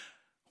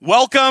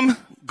Welcome.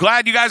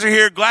 Glad you guys are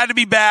here. Glad to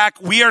be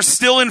back. We are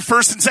still in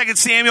 1st and 2nd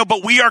Samuel,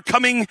 but we are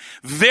coming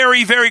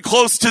very, very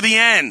close to the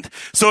end.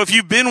 So if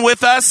you've been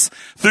with us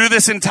through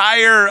this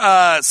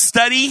entire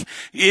study,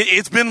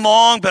 it's been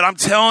long, but I'm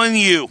telling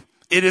you,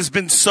 it has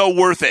been so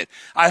worth it.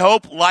 I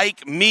hope,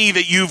 like me,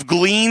 that you've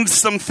gleaned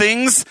some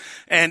things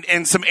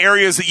and some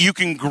areas that you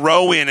can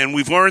grow in. And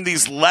we've learned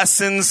these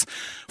lessons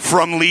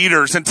from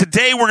leaders. And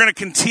today we're going to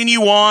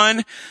continue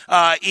on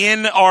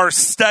in our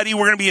study.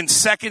 We're going to be in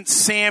 2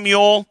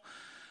 Samuel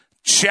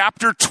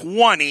chapter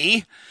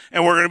 20.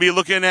 And we're going to be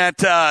looking at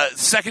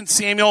 2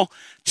 Samuel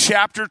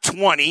chapter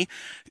 20.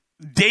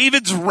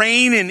 David's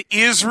reign in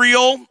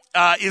Israel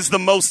is the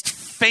most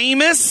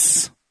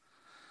famous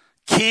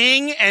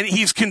king, and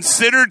he's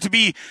considered to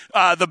be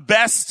the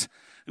best.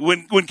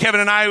 When Kevin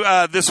and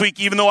I this week,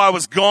 even though I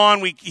was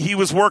gone, he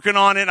was working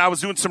on it. I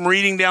was doing some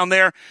reading down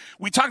there.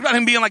 We talked about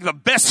him being like the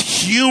best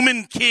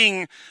human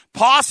king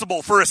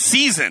possible for a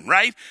season,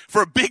 right?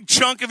 For a big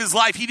chunk of his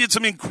life, he did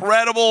some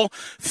incredible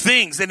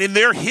things. And in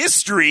their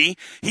history,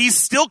 he's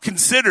still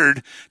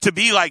considered to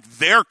be like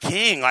their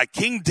king, like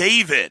King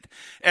David.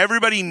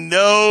 Everybody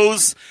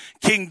knows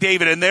King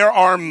David, and there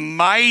are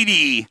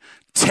mighty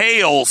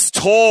tales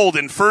told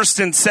in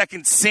 1st and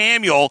 2nd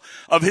Samuel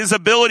of his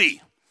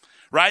ability,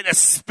 right?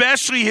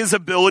 Especially his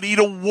ability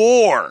to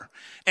war.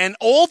 And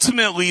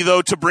ultimately,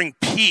 though, to bring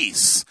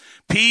peace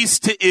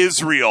to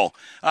Israel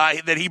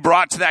that he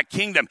brought to that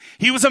kingdom.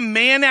 He was a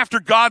man after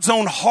God's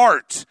own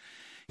heart.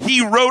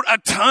 He wrote a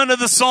ton of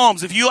the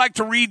Psalms. If you like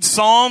to read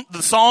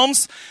the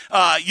Psalms,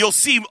 you'll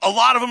see a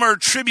lot of them are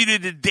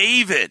attributed to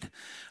David.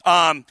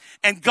 And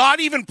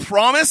God even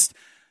promised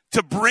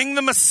to bring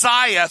the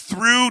Messiah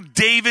through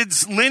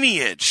David's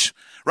lineage,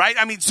 right?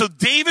 I mean, so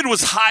David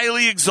was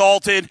highly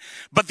exalted,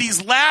 but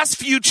these last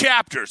few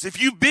chapters, if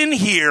you've been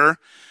here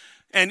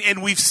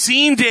and we've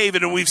seen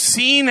David and we've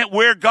seen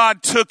where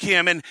God took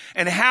him and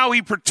how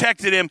he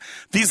protected him,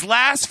 these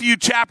last few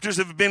chapters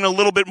have been a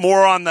little bit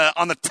more on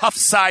the tough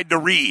side to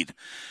read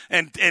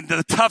and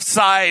the tough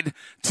side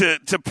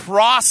to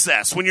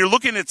process when you're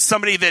looking at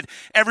somebody that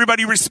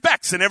everybody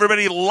respects and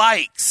everybody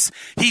likes.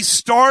 He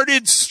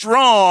started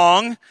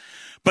strong,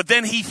 but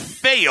then he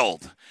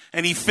failed,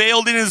 and he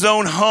failed in his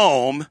own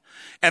home,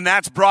 and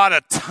that's brought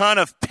a ton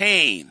of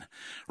pain,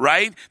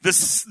 right?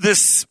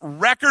 This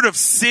record of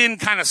sin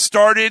kind of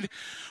started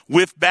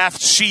with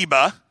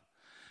Bathsheba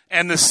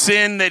and the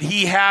sin that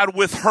he had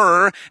with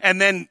her, and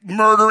then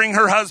murdering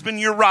her husband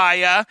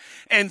Uriah,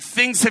 and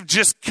things have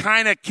just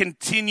kind of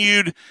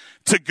continued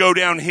to go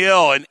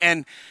downhill.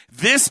 And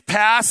this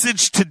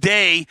passage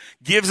today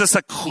gives us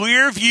a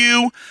clear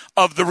view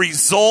of the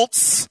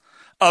results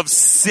of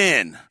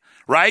sin,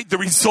 right? The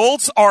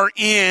results are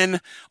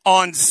in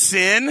on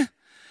sin,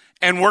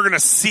 and we're going to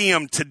see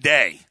them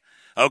today.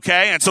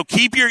 Okay, and so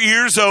keep your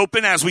ears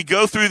open as we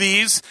go through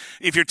these.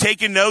 If you're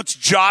taking notes,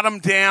 jot them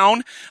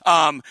down.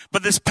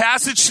 But this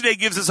passage today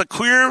gives us a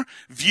clear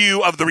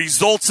view of the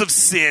results of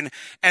sin,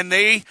 and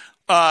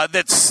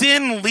that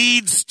sin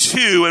leads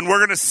to, and we're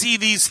going to see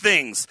these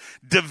things: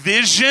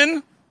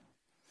 division,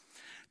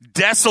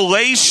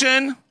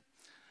 desolation,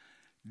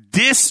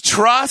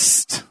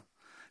 distrust,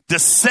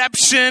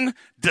 deception,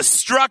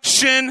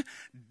 destruction,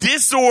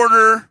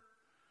 disorder,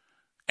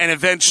 and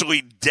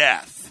eventually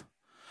death.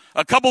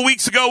 A couple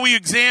weeks ago, we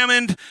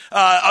examined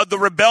the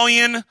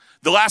rebellion.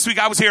 The last week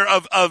I was here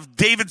of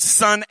David's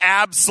son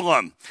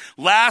Absalom.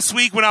 Last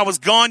week when I was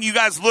gone, you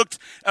guys looked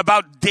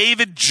about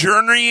David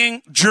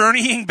journeying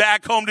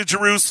back home to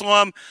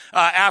Jerusalem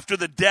after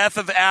the death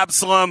of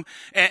Absalom,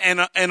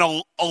 and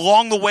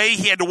along the way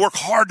he had to work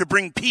hard to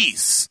bring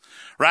peace,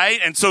 right?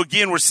 And so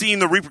again, we're seeing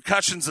the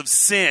repercussions of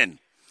sin.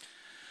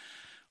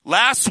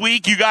 Last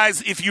week, you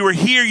guys, if you were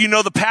here, you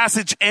know the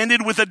passage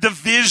ended with a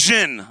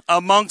division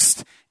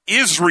amongst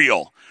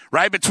Israel,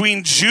 right?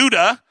 Between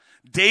Judah,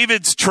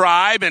 David's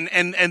tribe,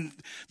 and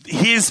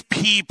his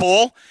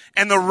people,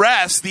 and the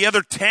rest, the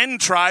other 10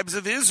 tribes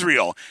of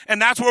Israel.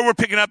 And that's where we're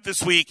picking up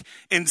this week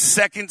in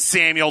 2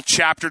 Samuel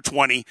chapter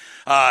 20.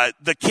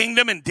 The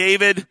kingdom and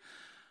David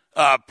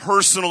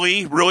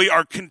personally really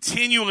are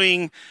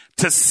continuing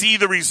to see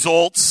the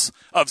results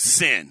of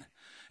sin.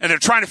 And they're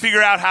trying to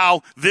figure out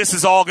how this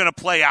is all going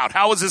to play out.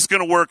 How is this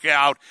going to work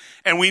out?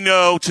 And we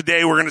know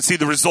today we're going to see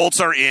the results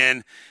are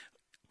in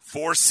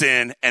for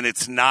sin, and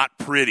it's not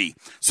pretty.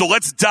 So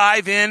let's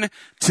dive in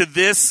to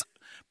this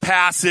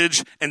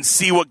passage and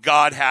see what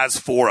God has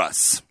for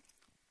us.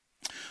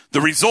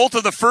 The result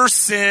of the first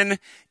sin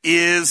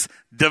is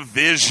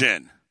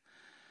division.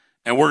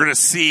 And we're going to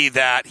see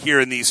that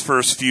here in these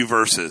first few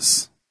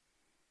verses.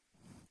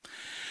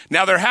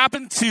 Now there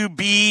happened to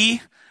be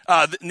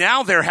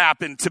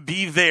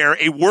there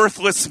a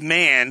worthless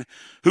man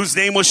whose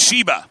name was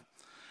Sheba,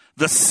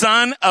 the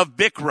son of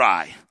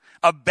Bichri,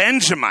 a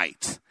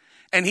Benjamite.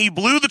 And he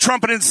blew the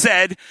trumpet and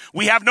said,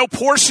 "We have no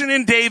portion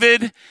in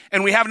David,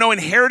 and we have no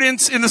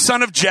inheritance in the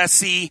son of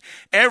Jesse.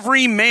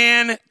 Every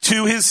man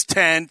to his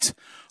tent,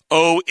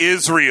 O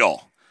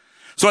Israel."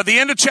 So at the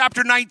end of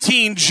chapter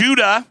 19,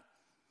 Judah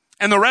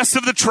and the rest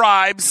of the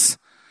tribes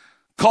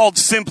called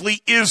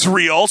simply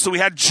Israel, so we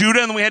had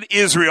Judah and we had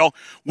Israel,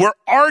 were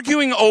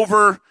arguing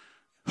over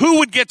who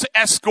would get to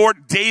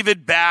escort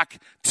David back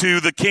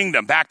to the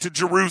kingdom, back to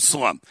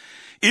Jerusalem.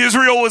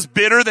 Israel was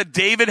bitter that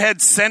David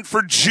had sent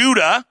for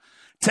Judah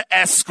to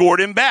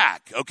escort him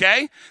back,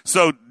 okay?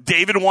 So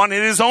David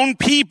wanted his own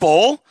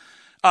people,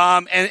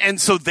 and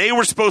so they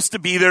were supposed to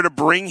be there to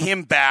bring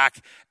him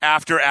back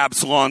after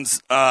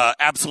Absalom's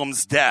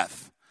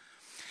death.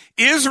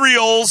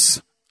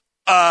 Israel's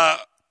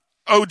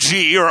OG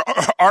or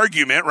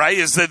argument, right,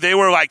 is that they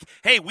were like,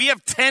 hey, we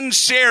have 10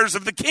 shares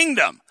of the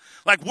kingdom.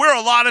 Like, we're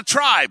a lot of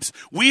tribes.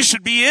 We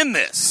should be in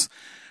this.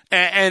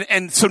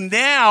 And so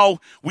now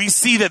we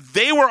see that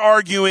they were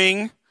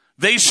arguing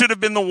they should have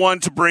been the one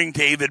to bring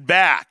David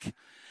back.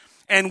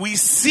 And we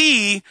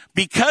see,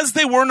 because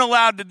they weren't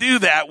allowed to do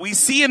that, we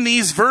see in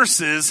these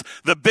verses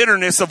the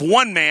bitterness of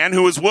one man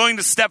who was willing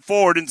to step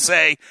forward and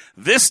say,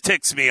 this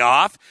ticks me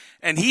off.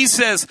 And he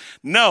says,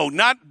 no,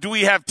 not do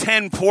we have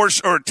 10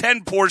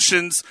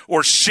 portions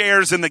or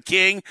shares in the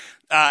king,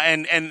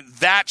 and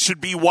that should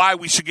be why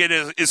we should get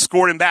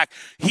escort him back.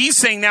 He's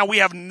saying now we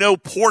have no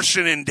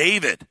portion in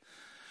David.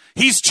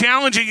 He's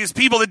challenging his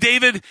people that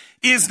David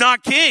is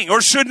not king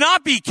or should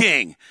not be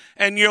king.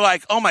 And you're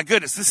like, oh my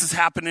goodness, this is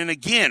happening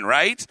again,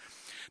 right?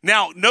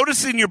 Now,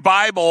 notice in your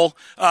Bible,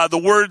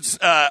 the words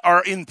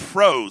are in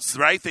prose,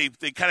 right?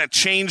 They kind of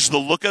changed the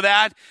look of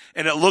that,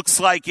 and it looks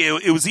like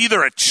it was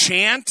either a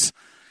chant,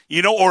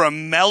 or a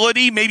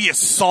melody, maybe a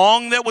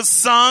song that was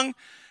sung.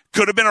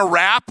 Could have been a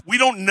rap. We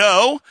don't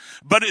know.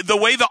 But the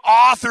way the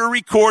author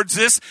records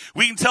this,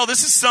 we can tell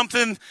this is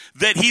something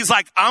that he's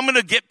like, I'm going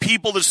to get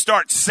people to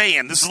start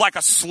saying. This is like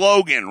a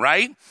slogan,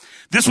 right?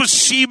 This was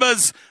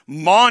Sheba's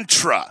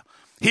mantra.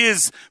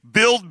 His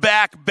build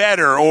back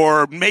better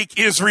or make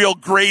Israel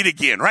great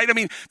again, right? I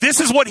mean, this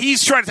is what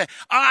he's trying to say.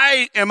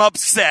 I am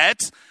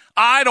upset.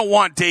 I don't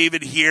want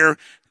David here.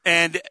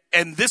 And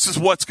this is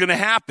what's going to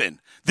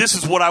happen. This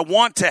is what I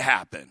want to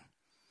happen.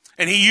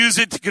 And he used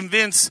it to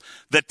convince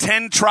the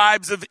 10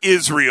 tribes of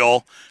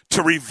Israel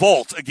to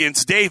revolt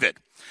against David.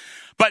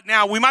 But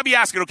now we might be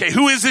asking, okay,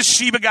 who is this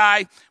Sheba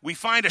guy? We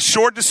find a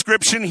short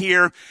description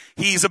here.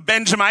 He's a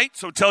Benjamite,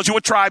 so it tells you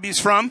what tribe he's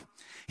from.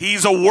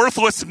 He's a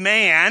worthless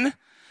man.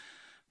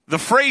 The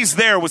phrase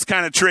there was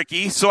kind of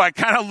tricky, so I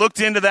kind of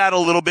looked into that a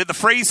little bit. The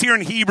phrase here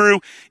in Hebrew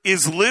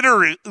is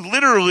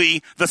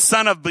literally the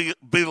son of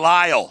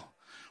Belial,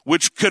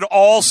 which could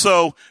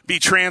also be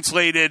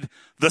translated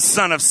the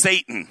son of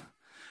Satan.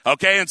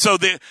 Okay, and so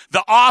the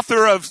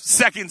author of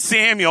 2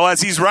 Samuel,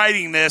 as he's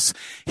writing this,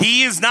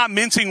 he is not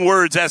mincing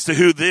words as to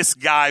who this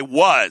guy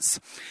was.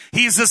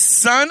 He's the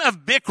son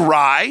of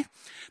Bichri.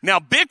 Now,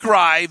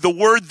 Bichri, the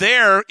word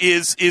there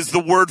is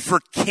the word for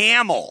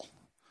camel.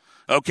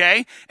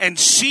 Okay, and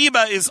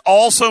Sheba is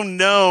also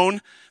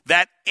known,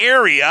 that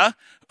area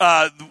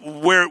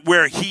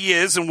where he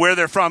is and where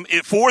they're from,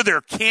 for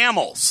their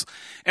camels.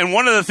 And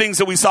one of the things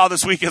that we saw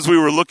this week as we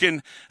were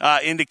looking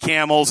into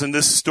camels in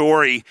this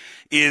story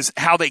is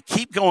how they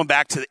keep going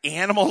back to the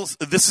animals.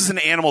 This is an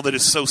animal that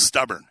is so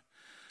stubborn,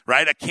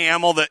 right? A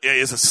camel that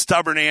is a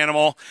stubborn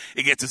animal.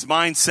 It gets its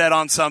mind set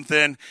on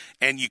something,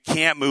 and you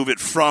can't move it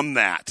from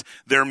that.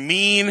 They're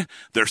mean,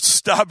 they're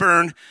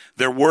stubborn,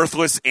 they're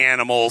worthless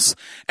animals.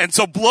 And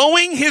so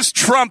blowing his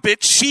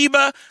trumpet,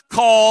 Sheba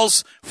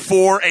calls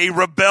for a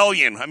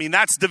rebellion. I mean,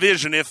 that's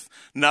division, if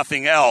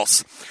nothing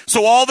else.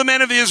 So all the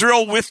men of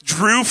Israel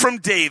withdrew from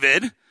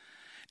David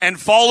and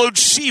followed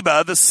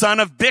Sheba, the son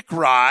of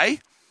Bichri.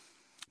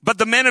 But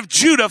the men of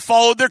Judah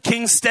followed their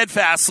king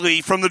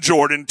steadfastly from the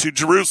Jordan to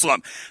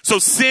Jerusalem. So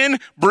sin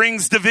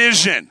brings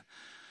division.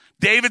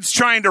 David's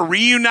trying to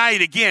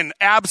reunite again.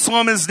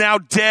 Absalom is now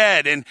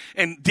dead.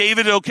 And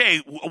David,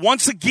 okay,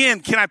 once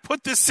again, can I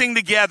put this thing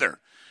together?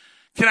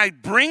 Can I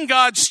bring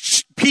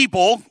God's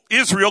people,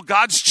 Israel,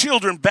 God's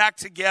children, back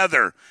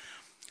together?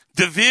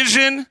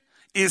 Division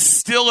is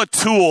still a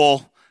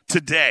tool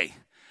today.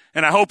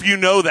 And I hope you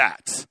know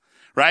that,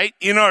 right?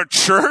 In our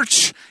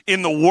church,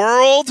 in the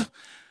world,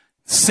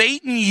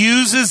 Satan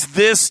uses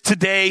this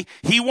today.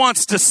 He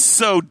wants to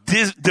sow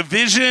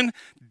division,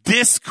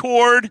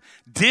 discord,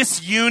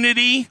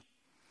 disunity.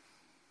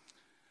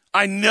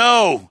 I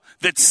know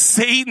that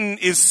Satan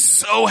is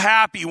so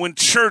happy when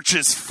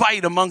churches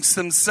fight amongst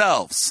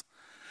themselves.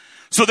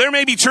 So there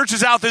may be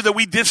churches out there that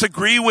we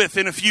disagree with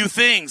in a few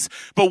things,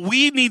 but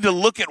we need to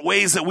look at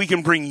ways that we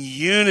can bring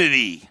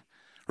unity,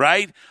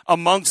 right,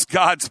 amongst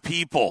God's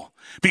people.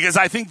 Because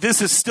I think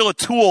this is still a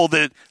tool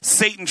that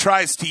Satan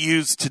tries to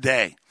use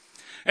today.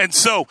 And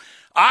so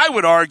I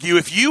would argue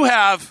if you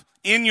have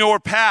in your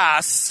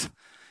past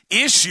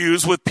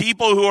issues with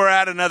people who are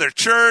at another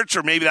church,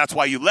 or maybe that's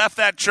why you left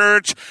that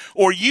church,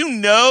 or you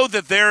know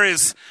that there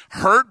is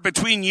hurt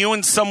between you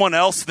and someone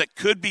else that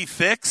could be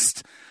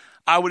fixed,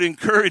 I would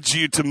encourage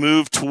you to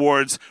move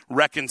towards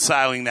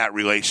reconciling that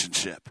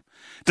relationship.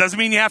 Doesn't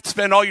mean you have to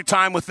spend all your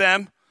time with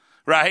them,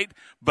 right?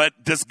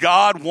 But does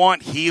God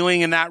want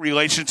healing in that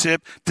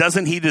relationship?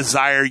 Doesn't he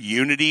desire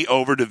unity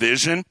over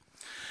division?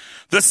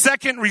 The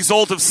second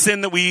result of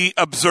sin that we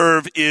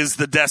observe is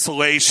the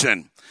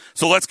desolation.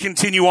 So let's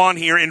continue on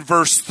here in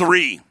verse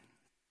 3.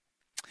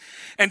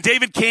 And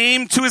David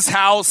came to his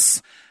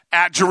house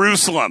at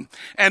Jerusalem,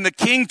 and the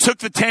king took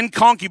the 10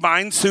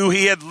 concubines who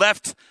he had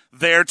left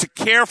there to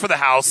care for the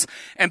house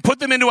and put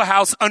them into a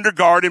house under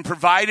guard and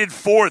provided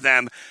for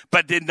them,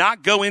 but did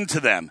not go into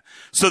them.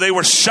 So they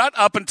were shut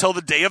up until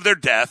the day of their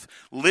death,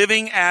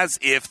 living as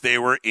if they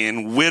were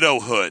in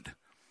widowhood.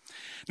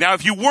 Now,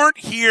 if you weren't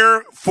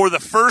here for the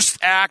first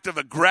act of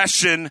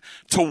aggression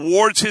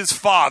towards his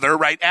father,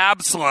 right,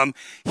 Absalom,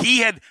 he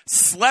had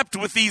slept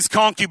with these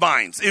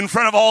concubines in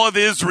front of all of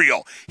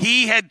Israel.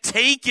 He had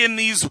taken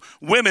these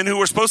women who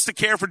were supposed to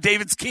care for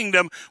David's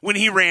kingdom when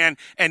he ran,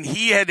 and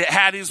he had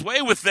had his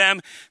way with them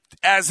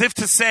as if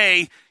to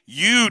say,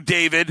 you,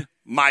 David,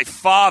 my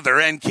father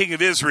and king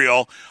of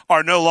Israel,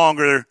 are no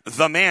longer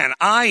the man.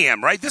 I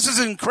am, right? This is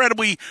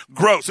incredibly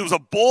gross. It was a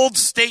bold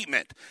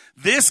statement.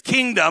 This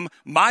kingdom,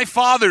 my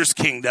father's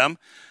kingdom,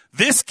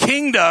 this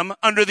kingdom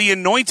under the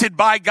anointed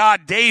by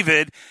God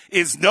David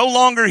is no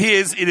longer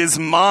his, it is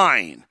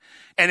mine.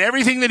 And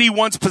everything that he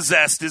once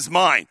possessed is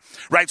mine,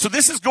 right? So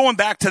this is going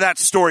back to that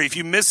story. If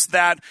you missed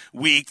that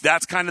week,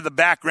 that's kind of the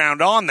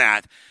background on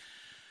that.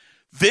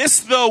 This,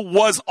 though,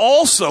 was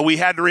also, we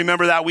had to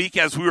remember that week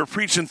as we were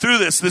preaching through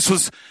this,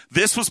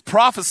 this was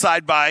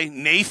prophesied by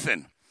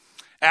Nathan.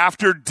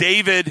 After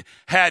David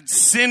had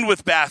sinned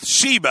with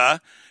Bathsheba,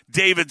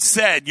 David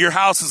said, your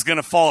house is going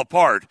to fall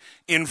apart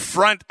in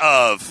front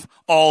of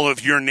all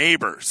of your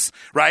neighbors,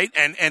 right?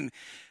 And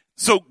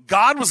so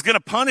God was going to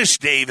punish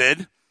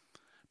David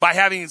by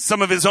having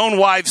some of his own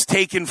wives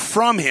taken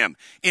from him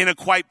in a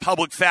quite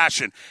public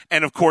fashion.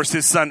 And of course,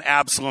 his son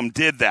Absalom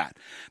did that.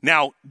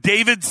 Now,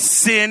 David's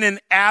sin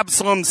and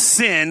Absalom's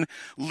sin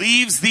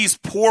leaves these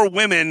poor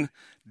women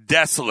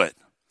desolate.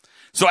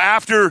 So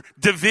after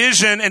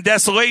division and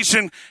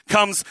desolation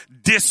comes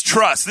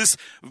distrust.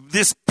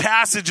 This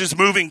passage is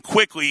moving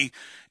quickly,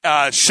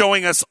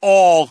 showing us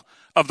all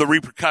of the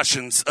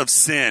repercussions of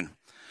sin.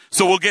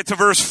 So we'll get to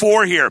verse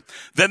 4 here.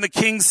 Then the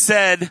king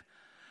said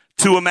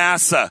to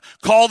Amasa,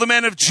 call the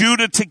men of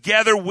Judah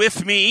together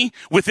with me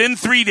within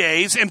 3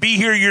 days and be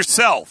here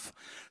yourself.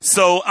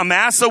 So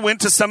Amasa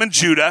went to summon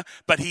Judah,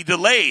 but he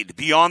delayed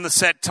beyond the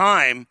set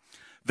time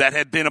that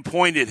had been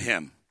appointed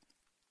him.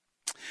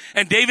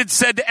 And David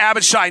said to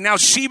Abishai, now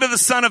Sheba the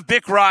son of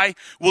Bichri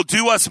will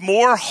do us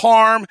more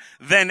harm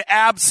than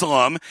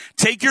Absalom.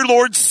 Take your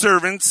Lord's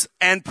servants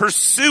and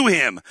pursue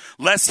him,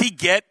 lest he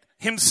get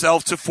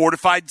himself to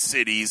fortified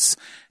cities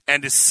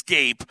and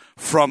escape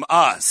from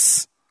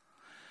us.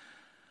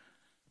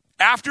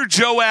 After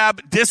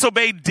Joab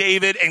disobeyed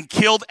David and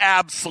killed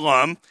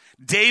Absalom,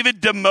 David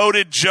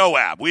demoted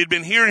Joab. We had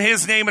been hearing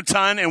his name a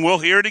ton, and we'll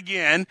hear it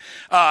again.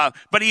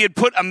 But he had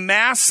put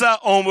Amasa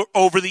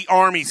over the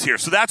armies here.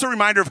 So that's a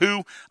reminder of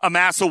who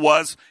Amasa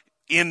was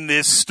in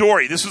this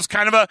story. This was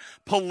kind of a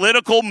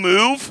political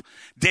move.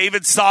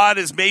 David saw it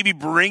as maybe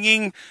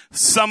bringing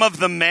some of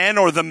the men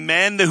or the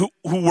men who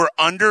were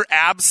under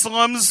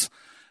Absalom's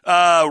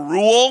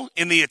rule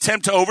in the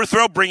attempt to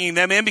overthrow, bringing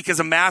them in because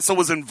Amasa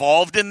was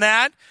involved in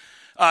that.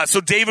 So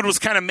David was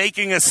kind of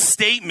making a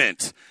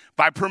statement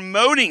by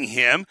promoting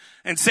him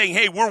and saying,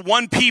 hey, we're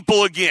one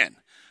people again.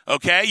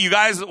 Okay, you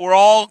guys were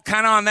all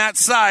kind of on that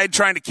side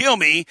trying to kill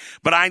me,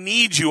 but I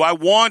need you. I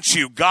want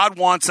you. God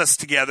wants us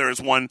together as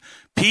one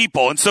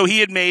people. And so he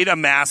had made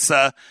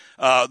Amasa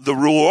the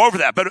ruler over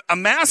that. But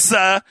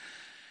Amasa,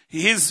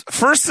 his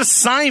first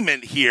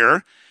assignment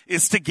here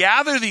is to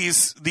gather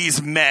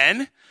these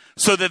men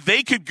so that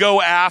they could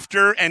go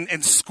after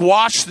and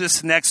squash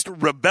this next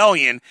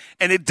rebellion.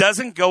 And it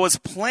doesn't go as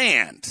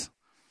planned,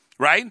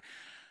 right?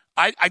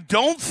 I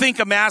don't think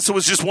Amasa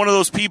was just one of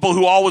those people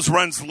who always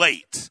runs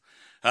late.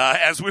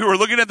 As we were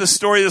looking at the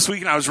story this week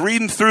and I was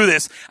reading through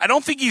this, I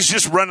don't think he's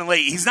just running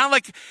late. He's not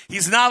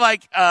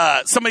like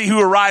somebody who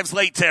arrives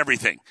late to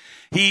everything.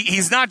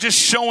 He's not just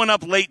showing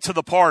up late to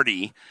the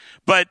party,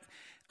 but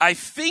I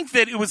think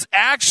that it was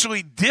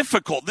actually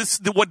difficult.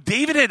 What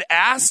David had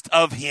asked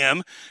of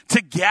him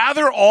to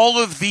gather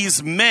all of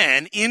these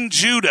men in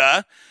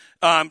Judah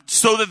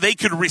so that they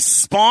could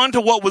respond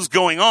to what was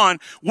going on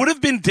would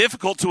have been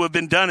difficult to have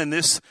been done in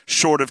this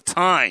short of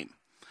time.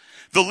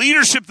 The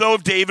leadership, though,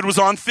 of David was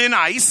on thin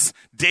ice.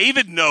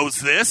 David knows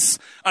this.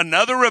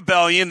 Another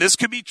rebellion. This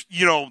could be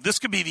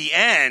the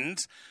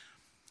end.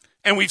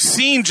 And we've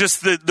seen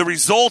just the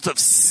result of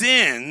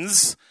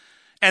sins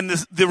and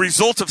the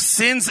result of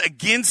sins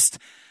against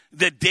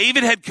that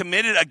David had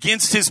committed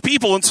against his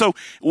people. And so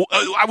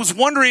I was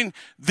wondering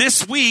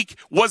this week,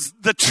 was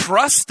the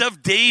trust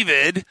of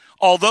David,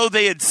 although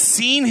they had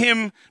seen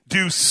him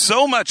do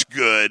so much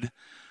good,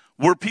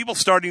 were people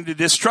starting to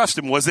distrust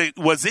him? Was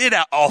it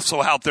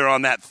also out there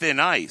on that thin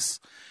ice?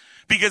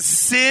 Because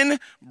sin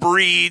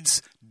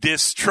breeds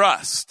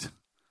distrust,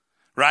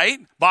 right?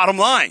 Bottom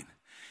line,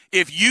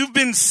 if you've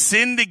been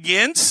sinned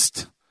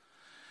against,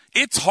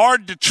 it's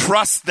hard to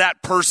trust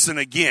that person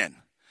again.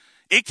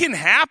 It can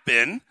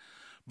happen,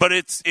 but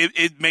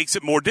it makes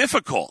it more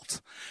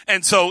difficult.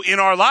 And so in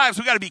our lives,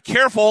 we got to be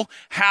careful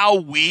how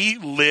we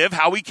live,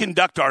 how we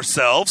conduct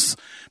ourselves,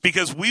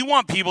 because we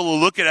want people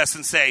to look at us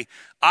and say,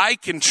 I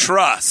can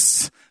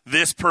trust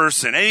this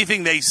person.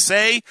 Anything they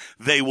say,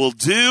 they will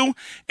do.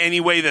 Any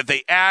way that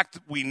they act,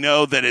 we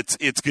know that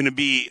it's going to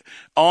be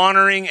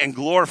honoring and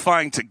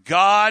glorifying to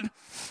God.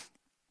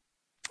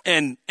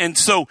 And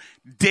so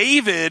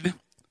David,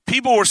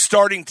 people were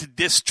starting to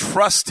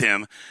distrust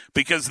him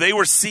because they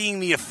were seeing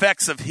the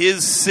effects of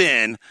his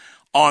sin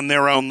on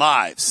their own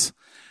lives.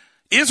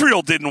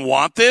 Israel didn't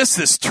want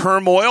this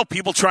turmoil,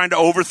 people trying to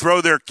overthrow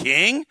their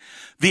king.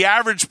 The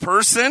average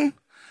person,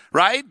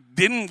 right,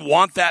 didn't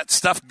want that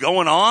stuff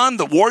going on.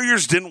 The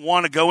warriors didn't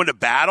want to go into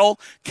battle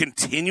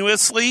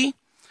continuously.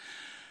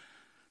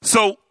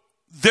 So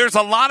there's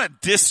a lot of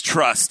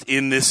distrust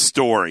in this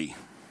story.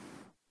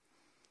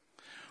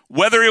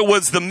 Whether it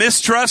was the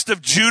mistrust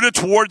of Judah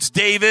towards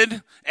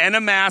David and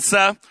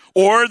Amasa,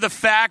 or the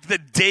fact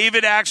that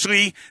David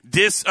actually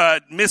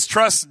doesn't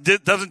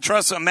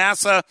trust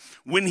Amasa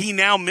when he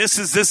now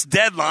misses this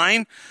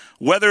deadline,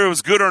 whether it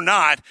was good or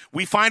not,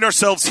 we find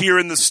ourselves here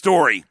in the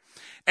story.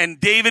 And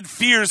David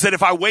fears that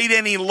if I wait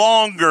any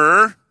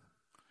longer,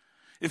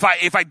 if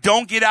I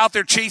don't get out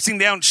there chasing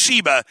down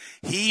Sheba,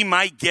 he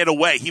might get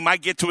away. He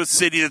might get to a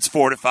city that's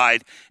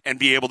fortified and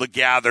be able to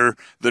gather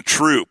the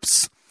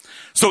troops.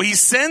 So he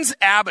sends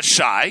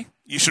Abishai.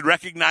 You should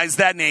recognize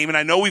that name. And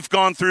I know we've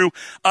gone through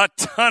a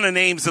ton of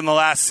names in the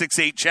last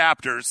 6-8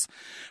 chapters.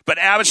 But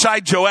Abishai,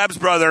 Joab's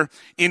brother,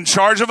 in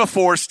charge of a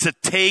force to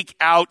take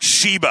out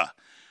Sheba.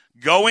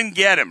 Go and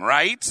get him,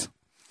 right?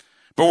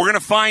 But we're going to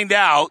find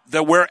out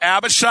that where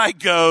Abishai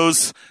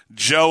goes,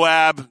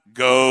 Joab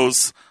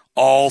goes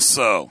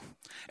also.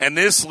 And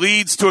this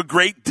leads to a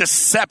great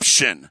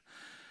deception.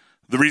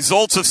 The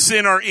results of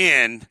sin are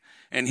in,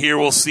 and here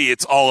we'll see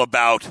it's all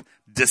about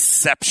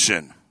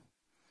deception.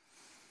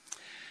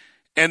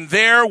 And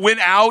there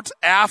went out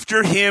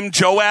after him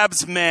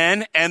Joab's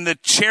men and the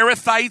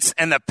Cherethites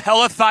and the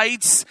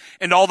Pelethites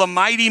and all the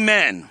mighty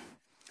men.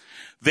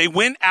 They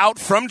went out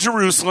from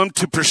Jerusalem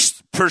to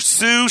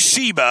pursue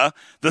Sheba,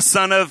 the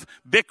son of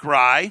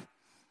Bichri.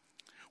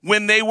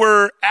 When they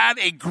were at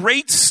a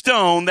great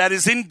stone that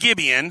is in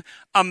Gibeon,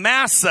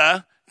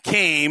 Amasa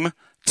came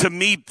to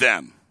meet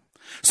them.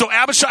 So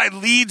Abishai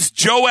leads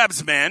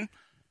Joab's men,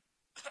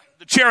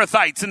 the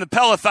Cherethites and the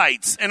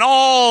Pelethites, and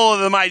all of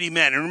the mighty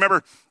men. And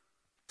remember,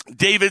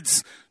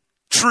 David's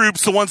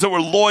troops, the ones that were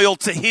loyal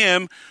to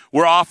him,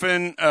 were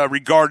often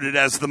regarded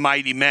as the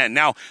mighty men.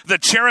 Now, the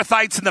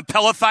Cherethites and the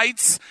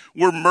Pelethites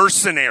were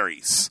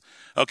mercenaries.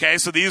 Okay,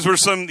 so these were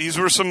some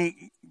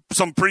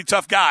pretty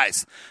tough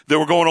guys that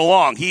were going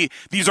along.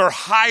 These are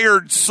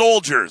hired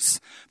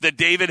soldiers that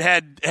David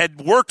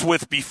had worked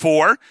with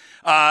before,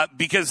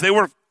 because they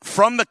were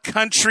from the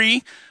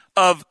country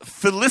of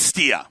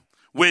Philistia,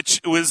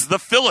 which was the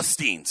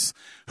Philistines,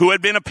 who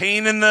had been a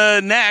pain in the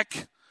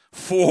neck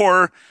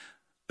for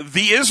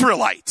the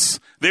Israelites.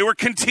 They were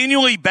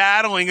continually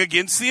battling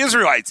against the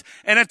Israelites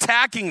and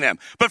attacking them.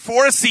 But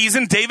for a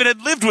season, David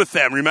had lived with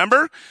them,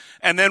 remember?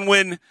 And then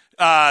when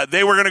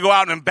they were going to go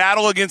out and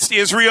battle against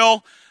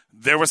Israel,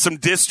 there was some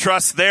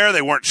distrust there.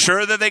 They weren't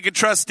sure that they could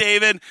trust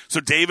David.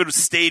 So David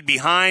stayed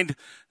behind,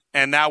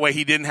 and that way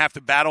he didn't have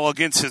to battle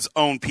against his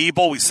own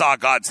people. We saw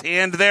God's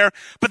hand there.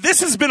 But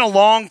this has been a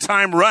long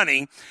time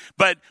running.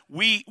 But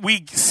we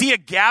see a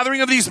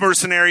gathering of these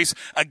mercenaries,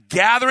 a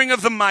gathering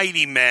of the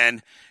mighty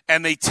men,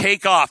 and they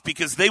take off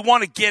because they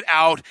want to get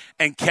out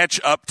and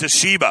catch up to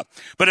Sheba.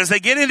 But as they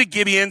get into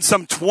Gibeon,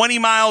 some 20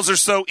 miles or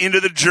so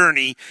into the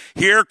journey,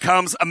 here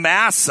comes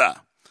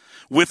Amasa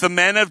with the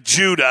men of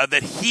Judah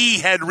that he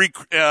had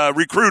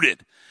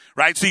recruited,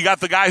 right? So you got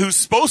the guy who's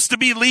supposed to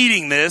be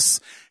leading this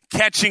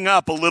catching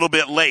up a little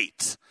bit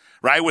late,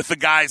 right, with the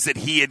guys that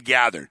he had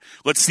gathered.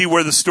 Let's see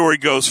where the story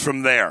goes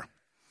from there.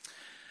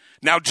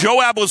 Now,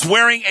 Joab was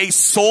wearing a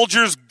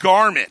soldier's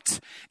garment,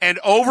 and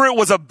over it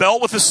was a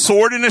belt with a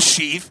sword in a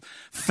sheath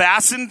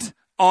fastened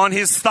on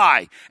his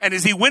thigh. And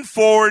as he went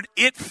forward,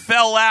 it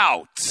fell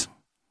out.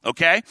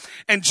 Okay?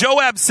 And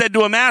Joab said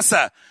to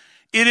Amasa,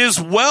 "It is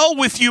well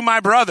with you,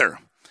 my brother."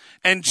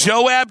 And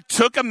Joab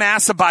took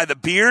Amasa by the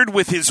beard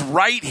with his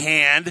right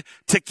hand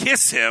to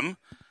kiss him.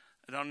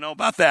 I don't know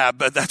about that,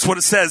 but that's what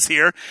it says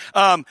here.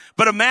 But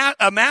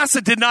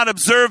Amasa did not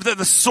observe that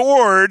the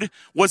sword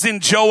was in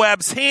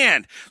Joab's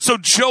hand. So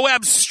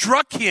Joab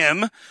struck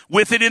him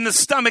with it in the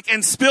stomach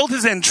and spilled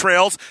his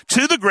entrails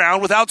to the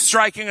ground without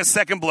striking a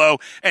second blow,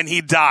 and he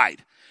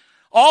died.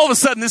 All of a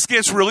sudden, this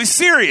gets really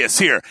serious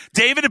here.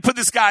 David had put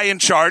this guy in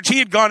charge. He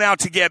had gone out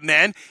to get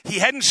men. He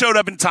hadn't showed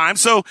up in time,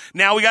 so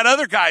now we got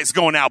other guys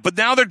going out. But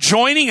now they're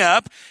joining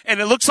up,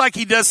 and it looks like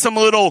he does some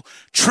little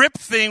trip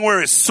thing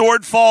where his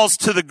sword falls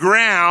to the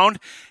ground,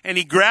 and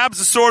he grabs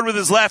the sword with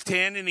his left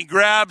hand, and he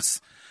grabs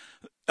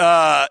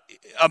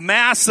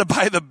Amasa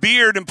by the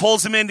beard and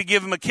pulls him in to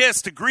give him a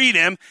kiss to greet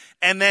him,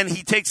 and then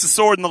he takes the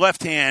sword in the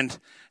left hand,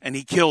 and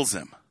he kills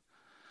him.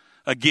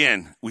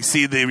 Again, we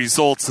see the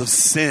results of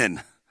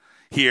sin.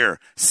 Here,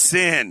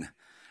 sin,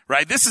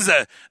 right? This is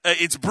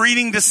it's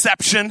breeding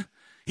deception.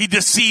 He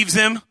deceives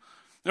him,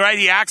 right?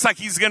 He acts like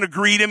he's going to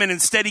greet him and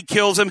instead he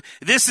kills him.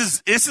 This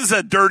is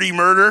a dirty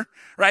murder,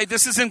 right?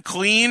 This isn't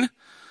clean.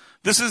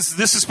 This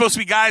is supposed to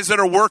be guys that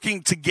are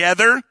working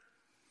together,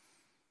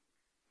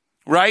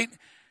 right?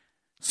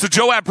 So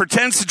Joab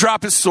pretends to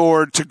drop his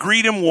sword to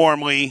greet him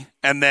warmly,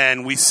 and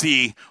then we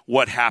see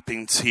what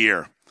happens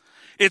here.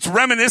 It's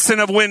reminiscent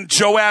of when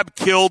Joab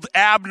killed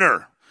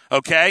Abner,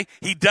 okay?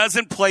 He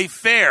doesn't play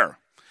fair.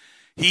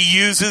 He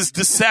uses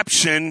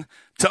deception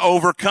to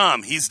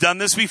overcome. He's done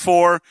this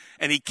before,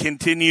 and he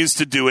continues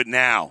to do it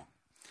now.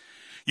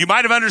 You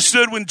might have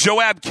understood when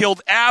Joab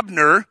killed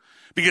Abner,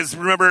 because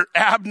remember,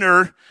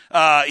 Abner,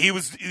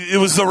 it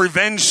was a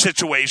revenge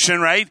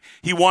situation, right?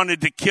 He wanted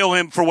to kill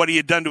him for what he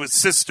had done to his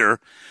sister.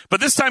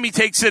 But this time he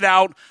takes it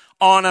out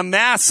on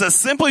Amasa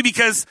simply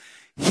because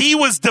he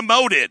was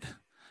demoted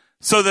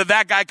so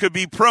that guy could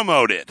be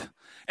promoted.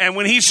 And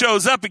when he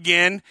shows up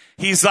again,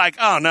 he's like,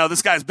 oh no,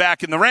 this guy's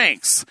back in the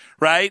ranks,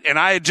 right? And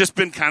I had just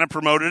been kind of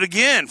promoted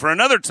again for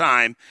another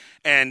time.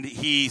 And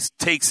he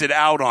takes it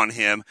out on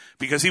him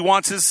because he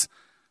wants his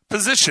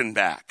position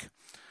back.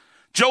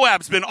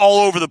 Joab's been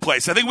all over the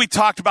place. I think we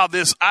talked about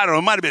this, I don't know,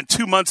 it might have been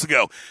 2 months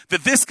ago,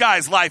 that this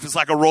guy's life is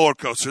like a roller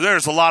coaster.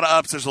 There's a lot of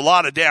ups, there's a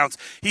lot of downs.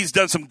 He's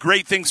done some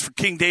great things for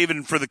King David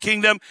and for the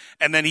kingdom,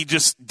 and then he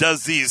just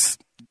does these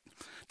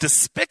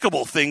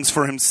despicable things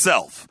for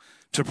himself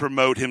to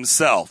promote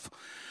himself.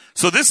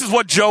 So this is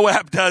what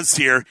Joab does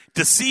here,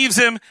 deceives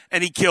him,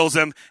 and he kills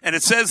him. And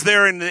it says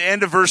there in the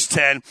end of verse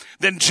 10,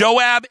 then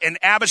Joab and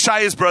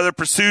Abishai his brother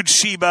pursued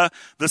Sheba,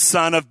 the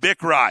son of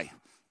Bichri.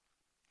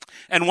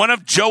 And one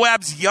of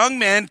Joab's young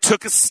men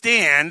took a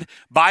stand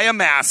by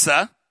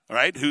Amasa,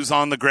 right, who's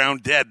on the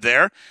ground dead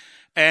there,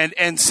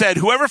 and said,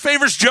 whoever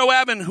favors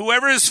Joab and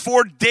whoever is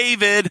for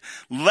David,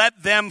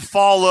 let them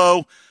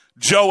follow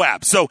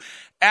Joab. So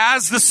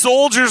as the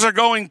soldiers are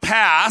going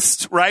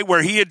past, right,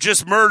 where he had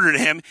just murdered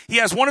him, he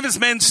has one of his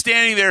men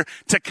standing there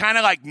to kind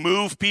of like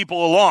move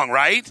people along,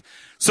 right?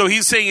 So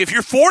he's saying, if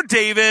you're for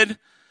David,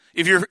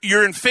 if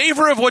you're in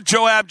favor of what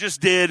Joab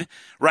just did,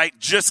 right,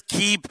 just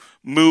keep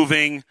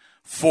moving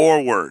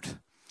forward.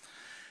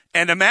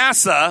 And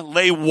Amasa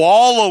lay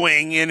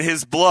wallowing in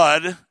his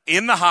blood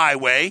in the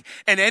highway,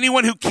 and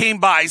anyone who came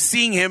by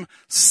seeing him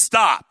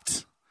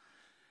stopped.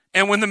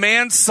 And when the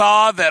man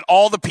saw that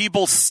all the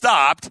people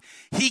stopped,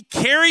 he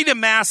carried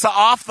Amasa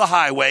off the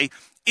highway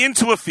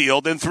into a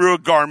field and threw a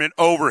garment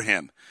over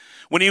him.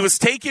 When he was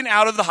taken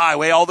out of the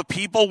highway, all the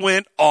people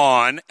went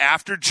on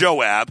after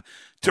Joab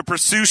to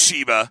pursue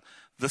Sheba,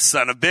 the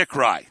son of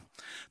Bichri.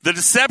 The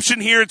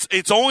deception here,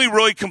 it's only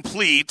really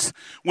complete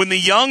when the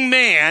young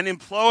man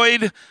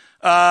employed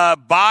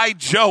by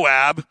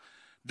Joab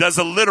does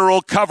a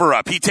literal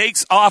cover-up. He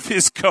takes off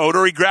his coat,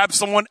 or he grabs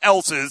someone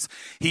else's,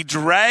 he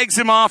drags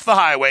him off the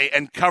highway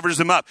and covers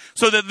him up,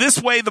 so that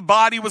this way the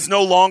body was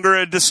no longer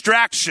a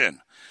distraction,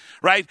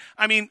 right?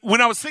 I mean,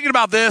 when I was thinking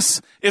about this,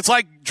 it's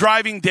like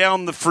driving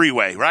down the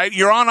freeway, right?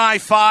 You're on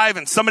I-5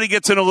 and somebody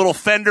gets in a little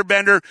fender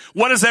bender.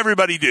 What does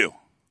everybody do?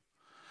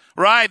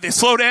 Right? They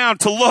slow down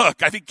to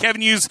look. I think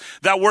Kevin used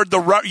that word,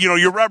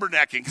 you're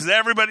rubbernecking, because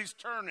everybody's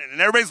turning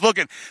and everybody's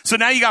looking. So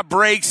now you got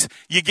brakes.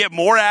 You get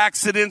more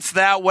accidents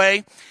that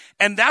way.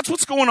 And that's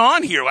what's going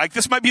on here. Like,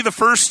 this might be the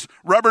first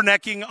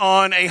rubbernecking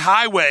on a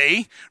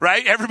highway,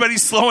 right?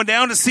 Everybody's slowing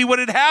down to see what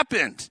had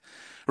happened,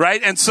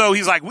 right? And so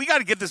he's like, we got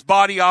to get this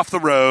body off the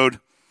road,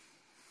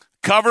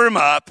 cover him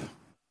up.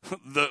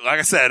 Like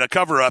I said, a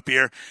cover up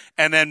here,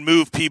 and then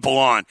move people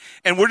on.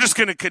 And we're just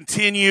going to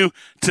continue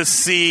to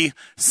see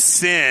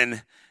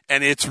sin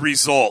and its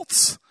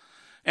results.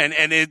 And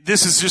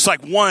this is just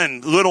like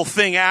one little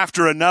thing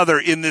after another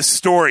in this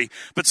story.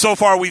 But so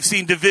far we've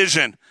seen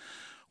division.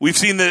 We've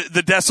seen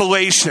the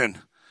desolation.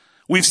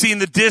 We've seen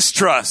the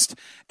distrust.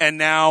 And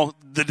now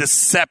the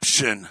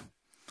deception.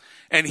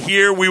 And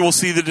here we will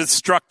see the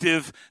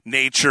destructive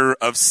nature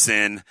of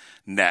sin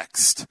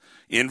next.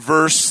 In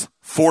verse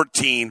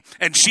 14,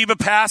 and Sheba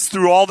passed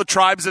through all the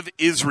tribes of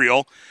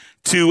Israel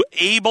to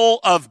Abel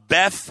of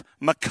Beth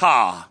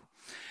Makkah,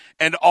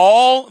 and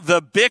all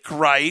the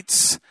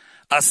Bichrites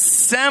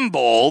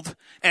assembled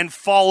and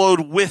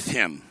followed with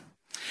him.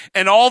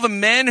 And all the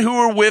men who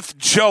were with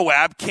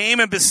Joab came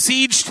and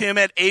besieged him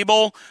at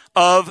Abel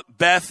of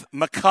Beth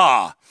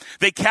Makkah.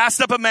 They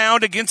cast up a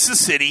mound against the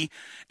city,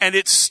 and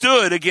it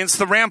stood against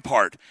the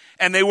rampart,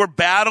 and they were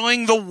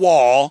battling the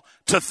wall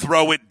to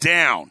throw it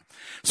down.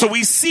 So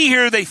we see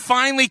here they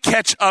finally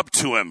catch up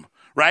to him,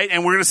 right?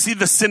 And we're going to see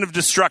the sin of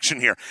destruction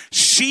here.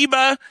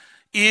 Sheba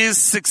is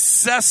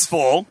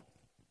successful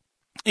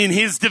in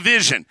his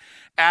division,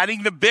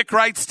 adding the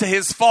Bichrites to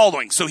his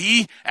following. So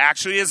he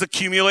actually has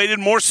accumulated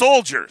more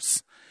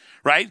soldiers,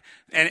 right?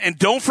 And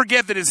don't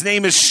forget that his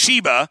name is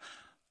Sheba,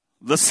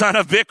 the son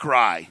of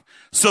Bichri.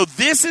 So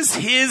this is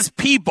his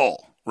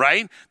people,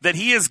 right? That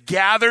he has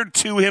gathered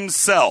to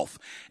himself.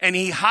 And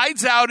he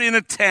hides out in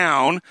a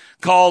town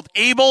called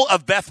Abel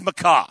of Beth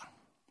Makkah.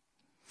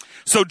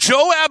 So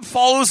Joab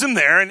follows him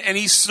there, and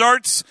he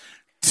starts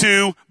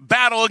to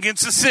battle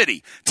against the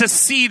city, to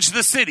siege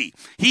the city.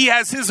 He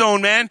has his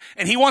own men,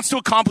 and he wants to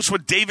accomplish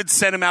what David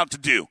sent him out to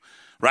do,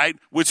 right?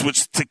 Which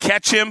was to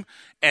catch him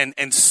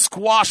and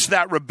squash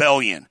that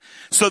rebellion.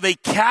 So they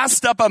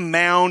cast up a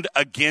mound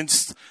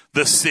against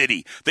the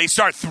city. They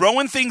start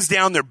throwing things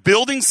down. They're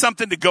building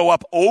something to go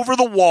up over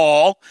the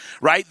wall,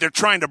 right? They're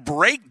trying to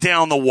break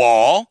down the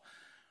wall,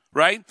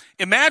 right?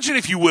 Imagine,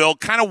 if you will,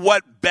 kind of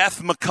what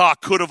Beth Makkah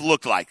could have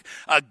looked like.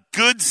 A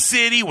good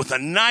city with a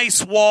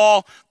nice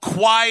wall,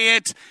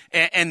 quiet,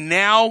 and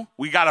now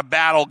we got a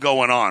battle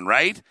going on,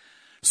 right?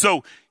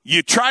 So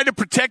you try to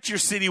protect your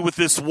city with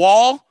this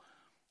wall,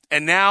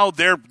 and now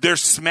they're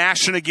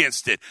smashing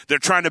against it. They're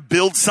trying to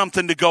build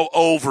something to go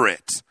over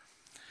it.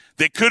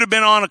 They could have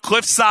been on a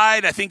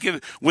cliffside. I think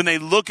when they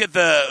look at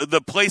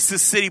the place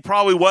this city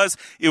probably was,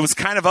 it was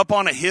kind of up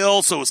on a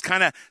hill, so it was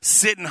kind of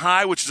sitting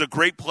high, which is a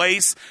great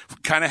place.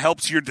 Kind of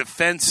helps your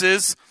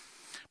defenses.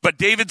 But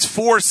David's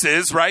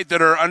forces, right,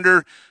 that are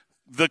under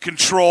the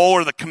control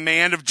or the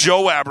command of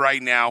Joab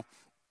right now,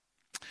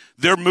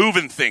 they're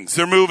moving things.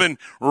 They're moving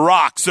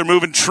rocks. They're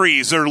moving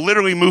trees. They're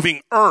literally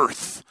moving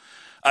earth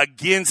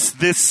against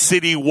this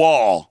city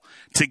wall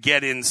to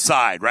get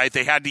inside, right?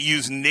 They had to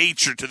use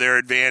nature to their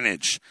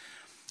advantage.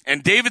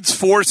 And David's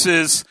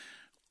forces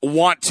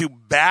want to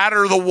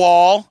batter the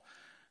wall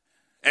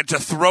and to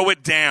throw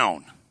it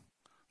down,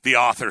 the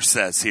author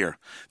says here.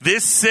 The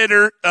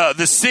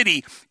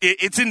city,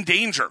 it's in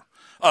danger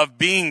of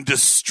being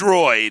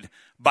destroyed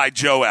by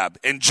Joab.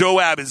 And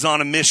Joab is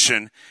on a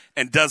mission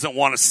and doesn't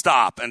want to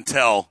stop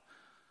until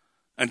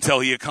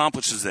he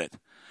accomplishes it.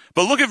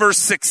 But look at verse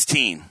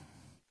 16.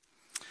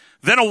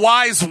 Then a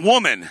wise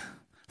woman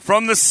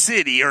from the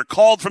city, or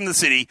called from the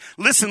city,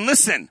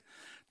 listen,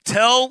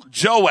 tell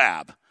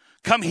Joab,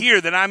 come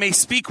here that I may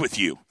speak with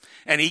you.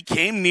 And he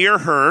came near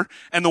her,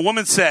 and the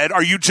woman said,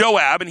 are you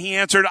Joab? And he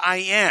answered, I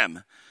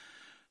am.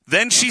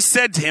 Then she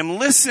said to him,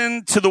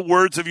 listen to the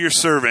words of your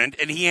servant.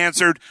 And he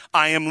answered,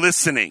 I am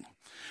listening.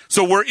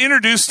 So we're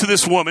introduced to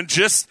this woman,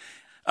 just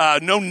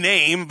no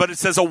name, but it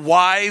says a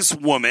wise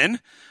woman.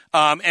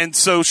 And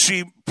so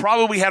she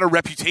probably had a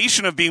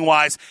reputation of being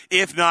wise.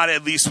 If not,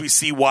 at least we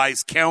see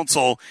wise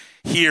counsel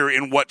here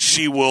in what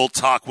she will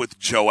talk with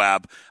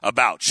Joab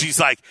about. She's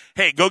like,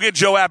 hey, go get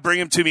Joab, bring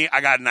him to me.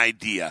 I got an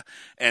idea.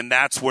 And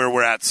that's where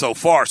we're at so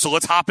far. So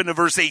let's hop into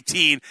verse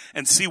 18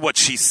 and see what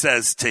she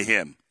says to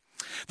him.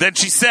 Then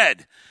she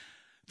said,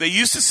 they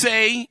used to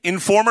say in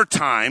former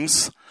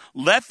times,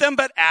 let them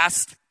but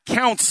ask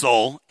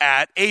counsel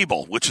at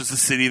Abel, which is the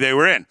city they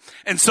were in.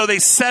 And so they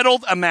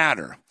settled a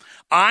matter.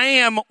 I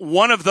am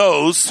one of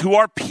those who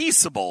are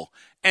peaceable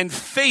and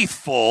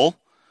faithful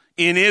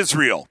in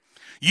Israel.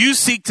 You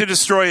seek to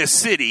destroy a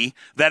city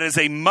that is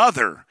a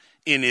mother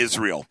in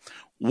Israel.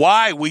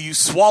 Why will you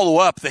swallow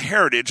up the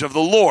heritage of the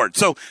Lord?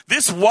 So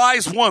this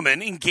wise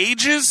woman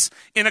engages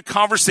in a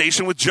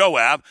conversation with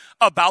Joab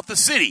about the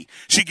city.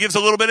 She gives a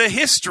little bit of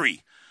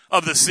history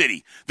of the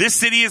city. This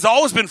city has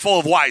always been full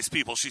of wise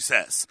people, she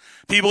says.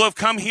 People have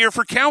come here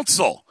for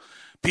counsel.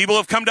 People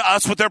have come to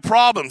us with their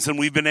problems, and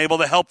we've been able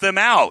to help them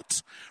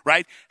out,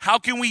 right? How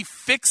can we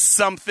fix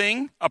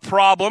something, a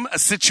problem, a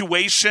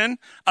situation,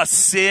 a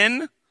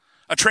sin,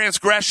 a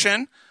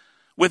transgression,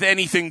 with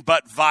anything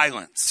but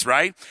violence,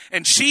 right?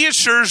 And she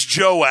assures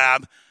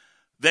Joab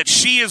that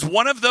she is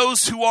one of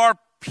those who are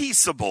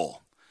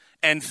peaceable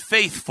and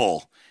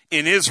faithful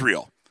in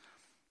Israel.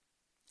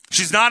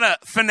 She's not a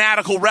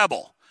fanatical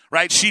rebel,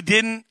 right? She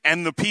didn't,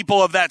 and the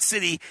people of that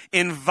city,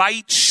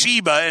 invite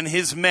Sheba and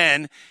his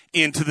men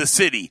into the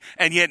city.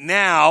 And yet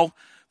now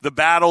the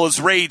battle is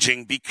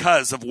raging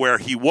because of where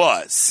he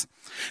was.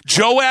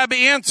 Joab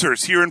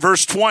answers here in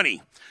verse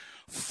 20,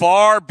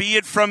 far be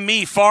it from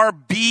me, far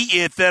be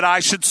it that I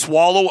should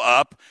swallow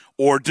up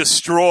or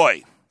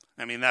destroy.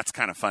 I mean, that's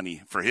kind of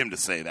funny for him to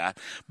say that.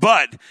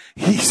 But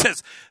he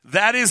says,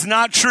 that is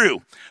not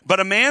true.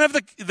 But a man of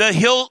the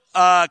hill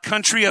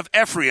country of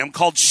Ephraim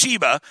called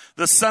Sheba,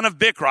 the son of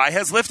Bichri,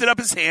 has lifted up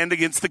his hand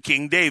against the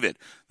king David.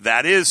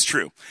 That is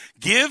true.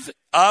 Give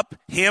up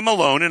him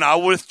alone, and I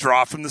will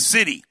withdraw from the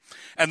city.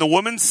 And the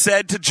woman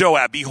said to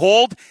Joab,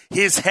 behold,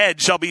 his head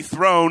shall be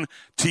thrown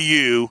to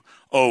you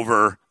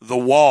over the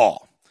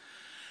wall.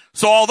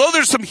 So although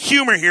there's some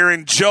humor here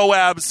in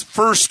Joab's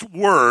first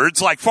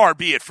words, like far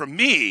be it from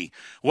me,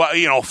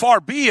 well, far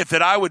be it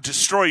that I would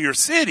destroy your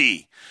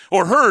city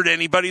or hurt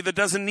anybody that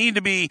doesn't need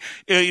to be,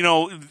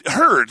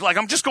 hurt. Like,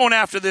 I'm just going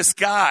after this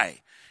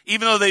guy,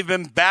 even though they've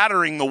been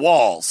battering the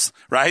walls,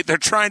 right? They're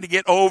trying to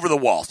get over the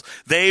walls.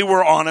 They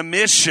were on a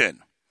mission.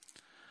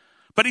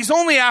 But he's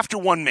only after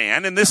one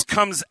man, and this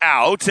comes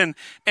out, and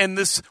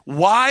this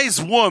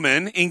wise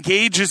woman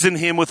engages in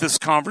him with this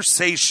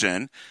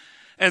conversation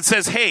and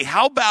says, hey,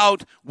 how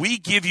about we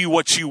give you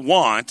what you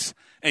want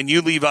and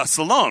you leave us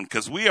alone?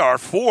 Because we are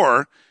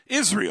for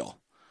Israel.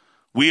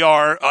 We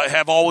are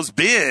have always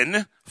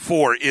been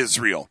for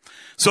Israel.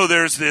 So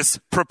there's this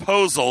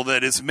proposal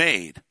that is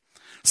made.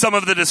 Some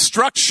of the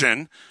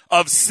destruction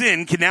of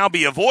sin can now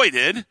be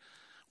avoided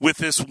with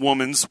this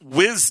woman's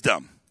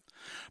wisdom.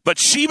 But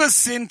Sheba's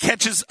sin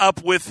catches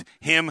up with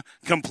him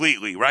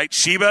completely, right?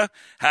 Sheba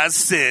has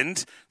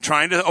sinned,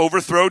 trying to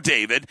overthrow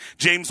David.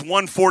 James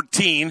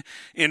 1:14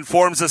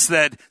 informs us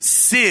that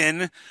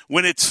sin,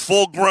 when it's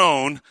full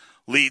grown,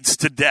 leads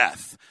to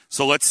death.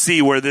 So let's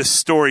see where this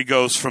story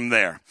goes from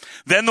there.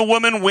 Then the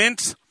woman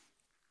went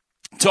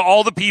to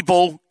all the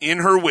people in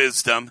her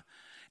wisdom,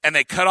 and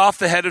they cut off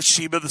the head of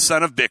Sheba, the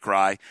son of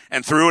Bichri,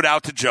 and threw it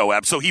out to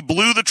Joab. So he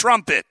blew the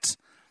trumpet,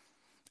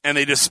 and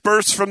they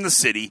dispersed from the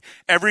city,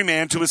 every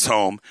man to his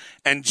home,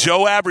 and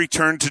Joab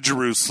returned to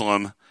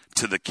Jerusalem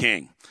to the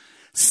king.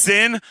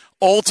 Sin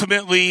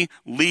ultimately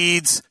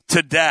leads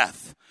to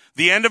death.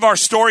 The end of our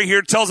story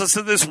here tells us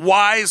that this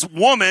wise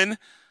woman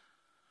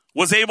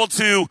was able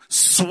to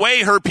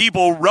sway her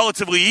people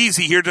relatively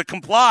easy here to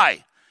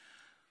comply.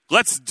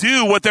 Let's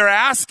do what they're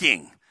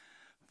asking.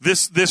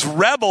 This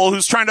rebel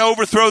who's trying to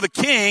overthrow the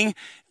king,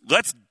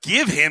 let's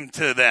give him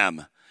to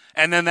them.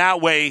 And then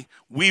that way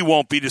we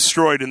won't be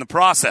destroyed in the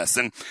process.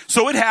 And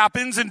so it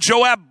happens, and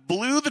Joab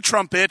blew the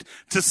trumpet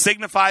to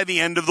signify the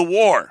end of the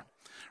war,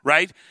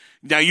 right?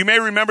 Now you may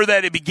remember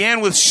that it began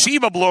with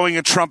Sheba blowing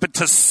a trumpet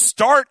to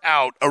start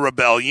out a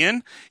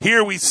rebellion.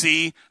 Here we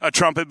see a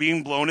trumpet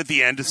being blown at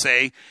the end to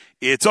say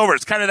it's over.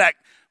 It's kind of that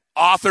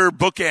author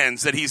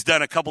bookends that he's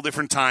done a couple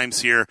different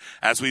times here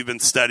as we've been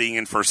studying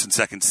in 1 and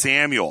 2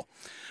 Samuel.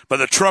 But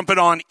the trumpet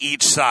on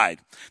each side.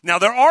 Now,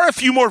 there are a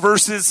few more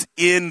verses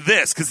in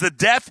this, because the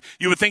death,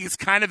 you would think, is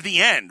kind of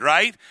the end,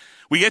 right?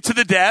 We get to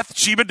the death,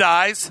 Sheba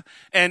dies,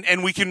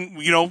 and we can,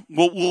 we'll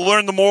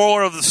learn the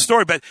moral of the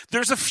story, but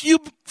there's a few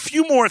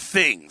more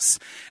things.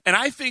 And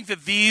I think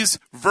that these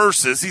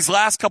verses, these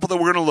last couple that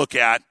we're going to look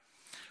at,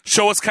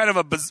 show us kind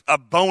of a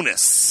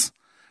bonus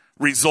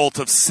result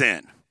of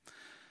sin,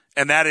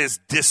 and that is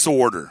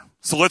disorder.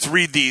 So let's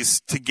read these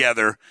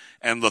together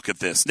and look at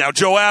this. Now,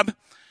 Joab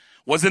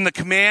was in the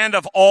command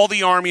of all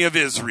the army of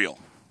Israel.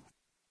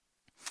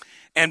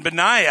 And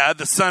Benaiah,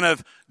 the son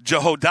of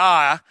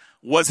Jehoiada,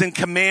 was in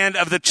command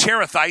of the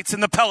Cherethites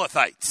and the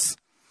Pelethites.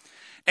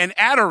 And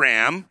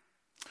Adoram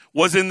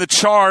was in the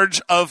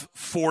charge of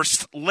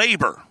forced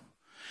labor.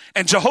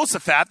 And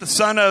Jehoshaphat, the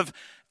son of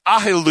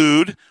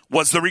Ahilud,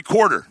 was the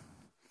recorder.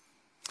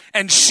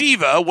 And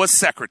Sheva was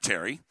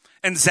secretary.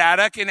 And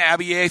Zadok and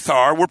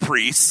Abiathar were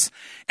priests.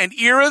 And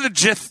Ira the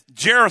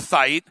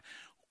Jerethite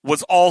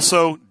was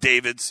also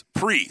David's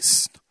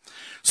priest.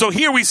 So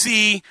here we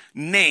see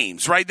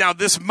names. Right now,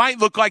 this might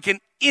look like an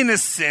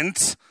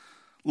innocent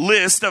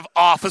list of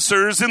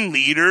officers and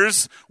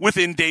leaders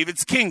within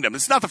David's kingdom.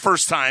 It's not the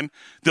first time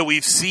that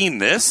we've seen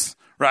this,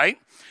 right?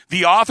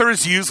 The author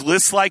has used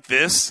lists like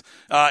this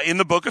in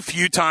the book a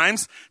few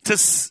times to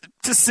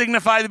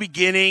signify the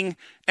beginning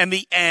and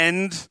the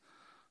end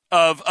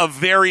of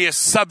various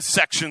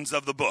subsections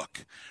of the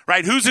book,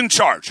 right? Who's in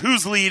charge?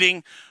 Who's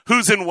leading?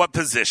 Who's in what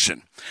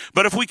position?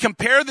 But if we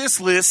compare this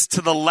list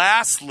to the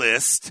last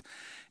list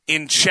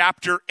in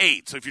chapter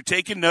 8, so if you're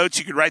taking notes,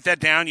 you could write that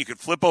down. You could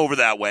flip over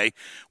that way.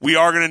 We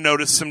are going to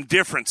notice some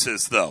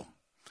differences, though.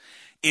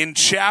 In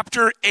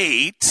chapter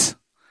 8,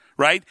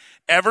 right,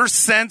 ever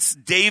since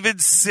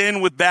David's sin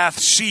with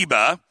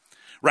Bathsheba,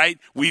 right,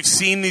 we've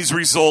seen these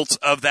results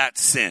of that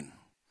sin.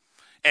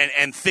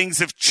 And things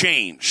have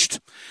changed.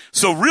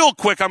 So real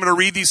quick, I'm going to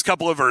read these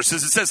couple of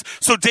verses. It says,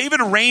 so David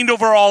reigned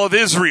over all of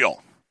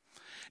Israel,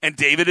 and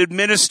David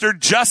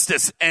administered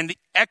justice and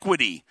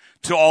equity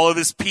to all of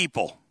his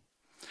people.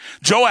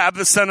 Joab,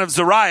 the son of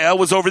Zeruiah,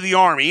 was over the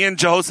army, and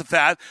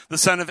Jehoshaphat, the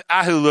son of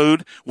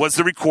Ahilud, was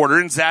the recorder,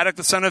 and Zadok,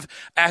 the son of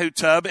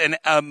Ahitub, and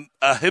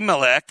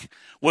Ahimelech,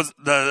 was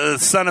the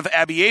son of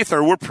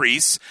Abiathar, were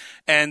priests,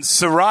 and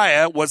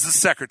Sariah was the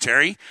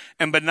secretary,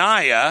 and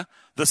Benaiah,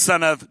 the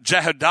son of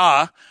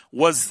Jehoiada,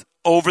 was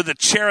over the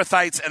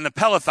Cherethites and the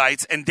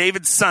Pelethites, and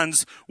David's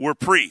sons were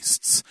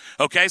priests.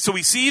 Okay, so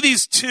we see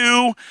these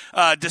two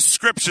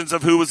descriptions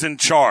of who was in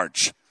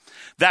charge.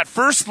 That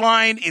first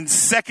line in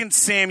 2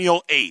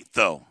 Samuel 8,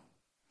 though,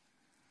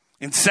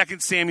 in 2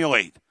 Samuel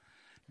 8,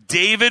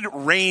 David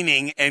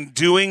reigning and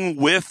doing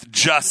with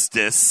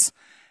justice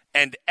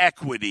and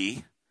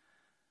equity,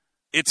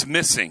 it's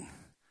missing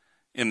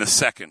in the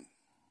second.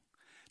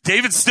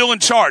 David's still in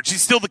charge.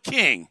 He's still the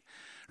king.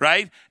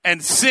 Right?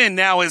 And sin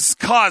now has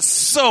caused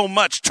so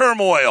much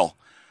turmoil.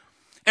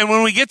 And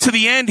when we get to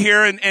the end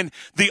here and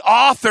the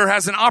author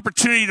has an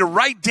opportunity to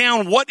write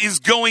down what is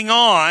going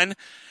on,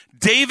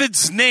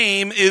 David's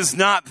name is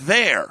not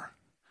there.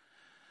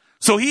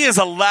 So he has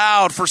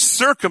allowed for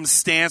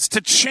circumstance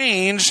to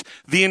change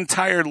the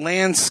entire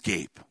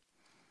landscape.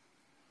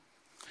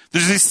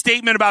 There's a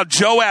statement about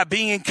Joab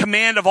being in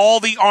command of all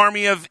the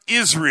army of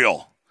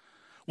Israel.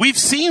 We've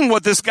seen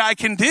what this guy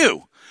can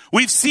do.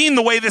 We've seen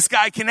the way this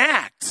guy can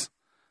act.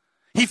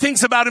 He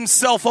thinks about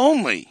himself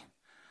only.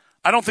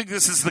 I don't think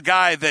this is the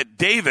guy that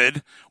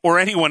David or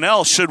anyone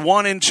else should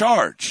want in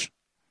charge.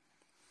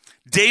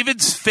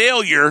 David's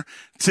failure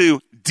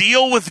to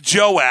deal with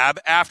Joab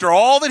after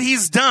all that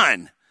he's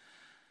done,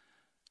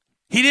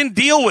 he didn't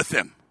deal with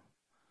him.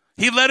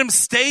 He let him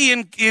stay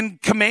in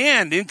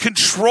command, in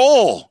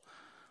control.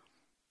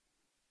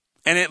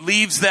 And it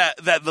leaves that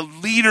the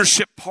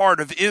leadership part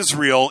of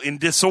Israel in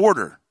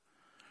disorder.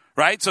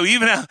 Right? So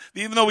even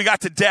though we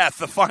got to death,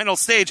 the final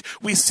stage,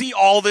 we see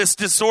all this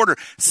disorder.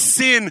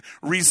 Sin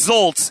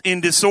results in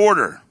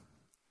disorder.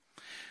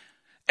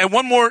 And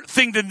one more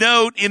thing to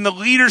note, in the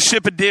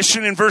leadership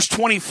edition in verse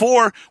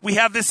 24, we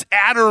have this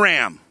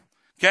Adoram.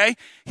 Okay?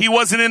 He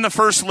wasn't in the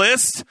first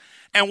list,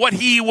 and what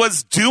he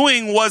was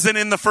doing wasn't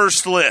in the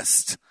first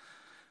list.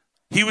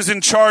 He was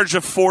in charge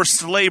of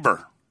forced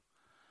labor.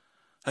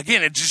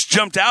 Again, it just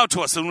jumped out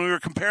to us when we were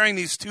comparing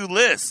these two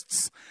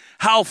lists,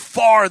 how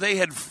far they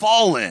had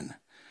fallen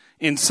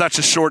in such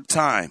a short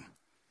time.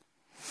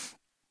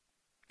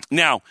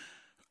 Now,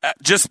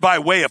 just by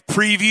way of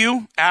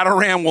preview,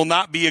 Adoram will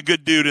not be a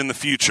good dude in the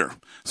future.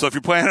 So if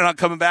you're planning on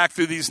coming back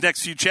through these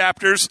next few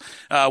chapters,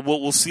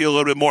 we'll see a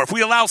little bit more. If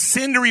we allow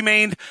sin to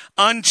remain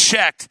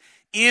unchecked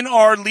in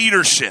our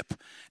leadership,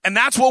 and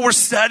that's what we're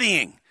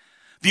studying.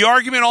 The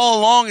argument all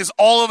along is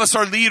all of us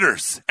are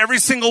leaders. Every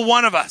single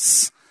one of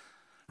us.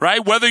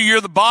 Right? Whether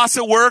you're the boss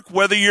at work,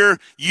 whether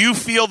you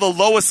feel the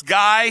lowest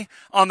guy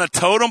on the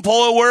totem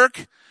pole at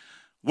work,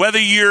 whether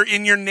you're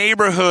in your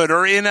neighborhood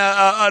or in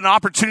an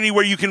opportunity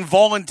where you can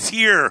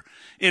volunteer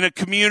in a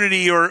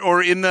community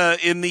or in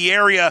the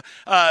area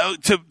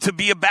to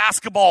be a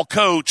basketball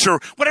coach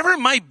or whatever it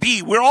might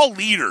be, we're all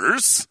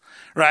leaders,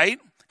 right?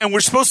 And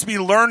we're supposed to be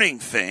learning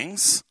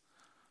things.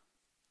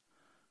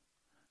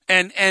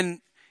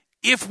 And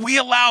if we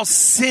allow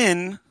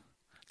sin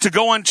to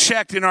go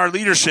unchecked in our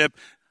leadership,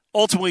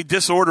 ultimately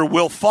disorder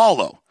will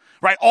follow,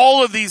 right?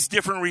 All of these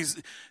different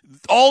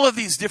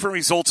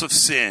results of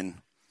sin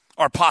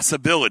are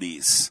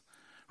possibilities,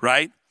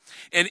 right?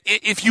 And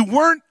if you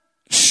weren't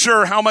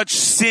sure how much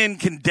sin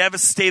can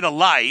devastate a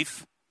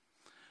life,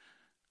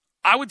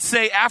 I would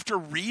say after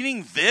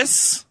reading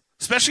this,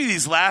 especially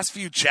these last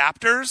few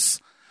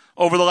chapters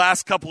over the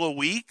last couple of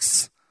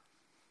weeks,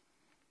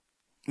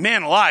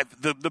 man alive,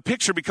 the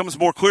picture becomes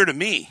more clear to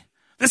me.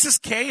 This is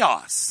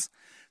chaos.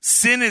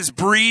 Sin is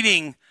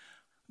breeding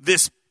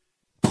this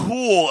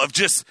pool of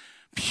just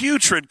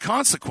putrid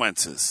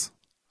consequences,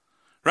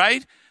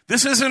 right?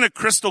 This isn't a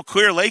crystal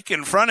clear lake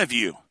in front of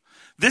you.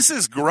 This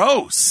is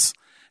gross.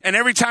 And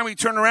every time we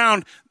turn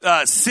around,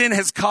 sin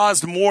has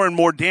caused more and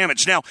more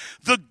damage. Now,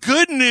 the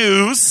good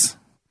news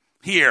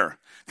here,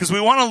 because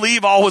we want to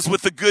leave always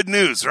with the good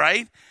news,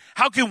 right?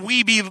 How can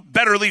we be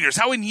better leaders?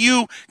 How can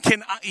you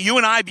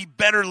and I be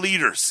better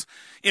leaders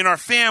in our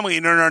family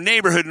and in our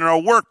neighborhood, in our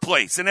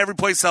workplace, and every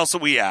place else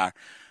that we are?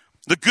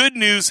 The good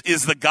news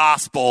is the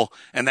gospel,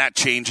 and that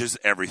changes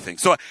everything.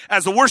 So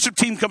as the worship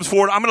team comes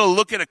forward, I'm going to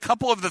look at a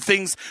couple of the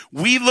things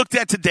we looked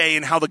at today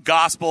and how the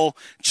gospel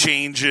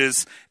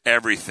changes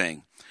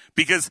everything.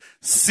 Because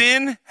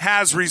sin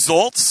has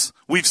results.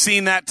 We've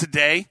seen that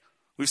today.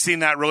 We've seen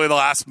that really the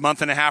last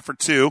month and a half or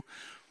two.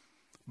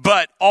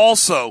 But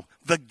also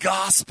the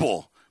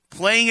gospel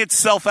playing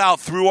itself out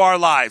through our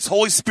lives,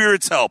 Holy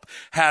Spirit's help,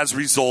 has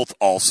results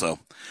also.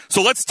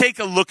 So let's take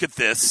a look at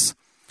this.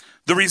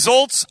 The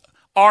results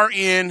are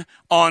in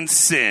on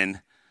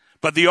sin,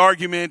 but the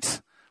argument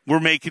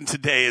we're making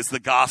today is the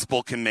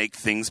gospel can make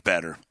things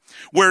better.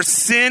 Where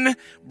sin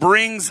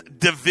brings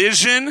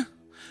division,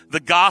 the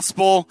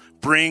gospel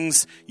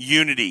brings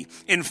unity.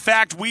 In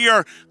fact, we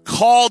are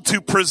called to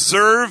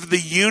preserve the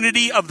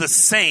unity of the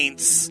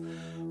saints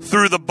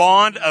through the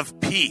bond of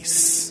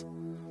peace.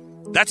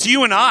 That's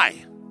you and I,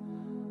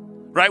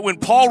 right? When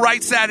Paul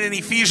writes that in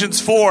Ephesians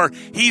 4,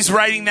 he's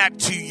writing that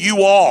to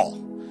you all.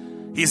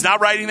 He's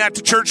not writing that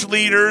to church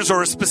leaders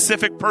or a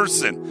specific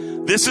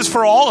person. This is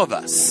for all of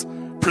us.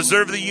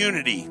 Preserve the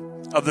unity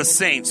of the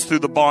saints through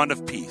the bond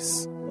of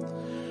peace.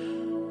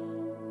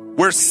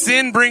 Where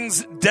sin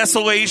brings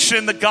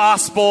desolation, the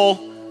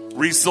gospel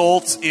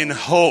results in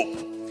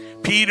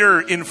hope.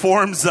 Peter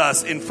informs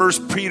us in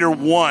 1 Peter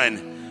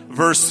 1,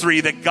 verse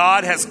 3, that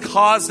God has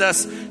caused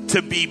us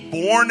to be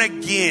born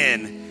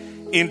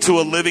again into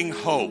a living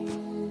hope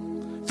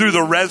through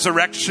the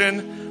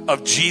resurrection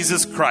of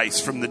Jesus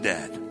Christ from the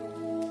dead.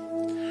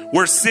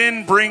 Where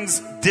sin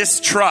brings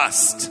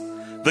distrust,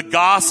 the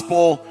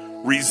gospel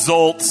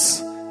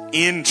results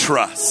in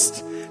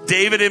trust.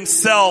 David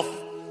himself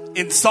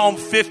in Psalm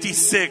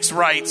 56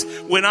 writes,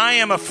 "When I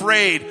am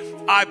afraid,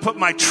 I put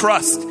my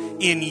trust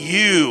in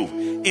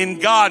you, in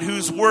God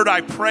whose word I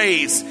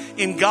praise.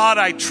 In God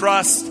I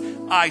trust,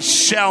 I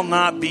shall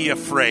not be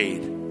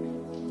afraid.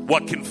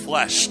 What can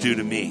flesh do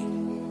to me?"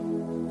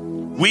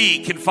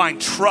 We can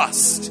find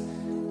trust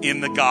in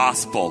the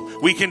gospel.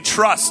 We can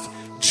trust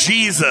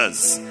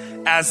Jesus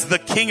as the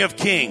King of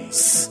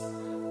Kings,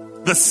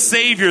 the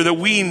Savior that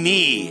we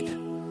need,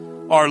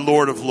 our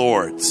Lord of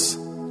Lords.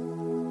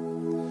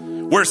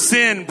 Where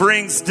sin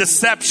brings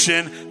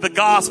deception, the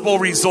gospel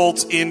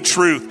results in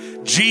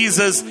truth.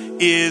 Jesus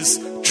is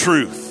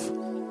truth.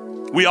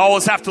 We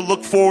always have to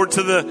look forward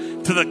to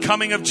the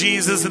coming of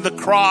Jesus and the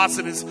cross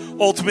and his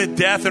ultimate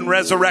death and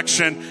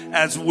resurrection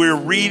as we're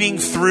reading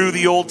through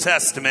the Old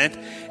Testament.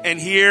 And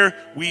here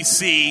we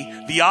see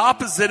the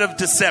opposite of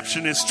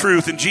deception is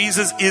truth, and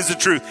Jesus is the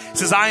truth. He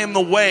says, "I am the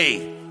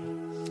way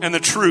and the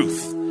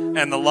truth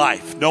and the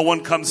life. No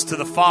one comes to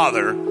the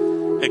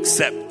Father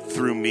except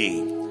through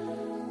me.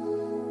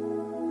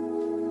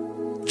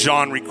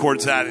 John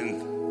records that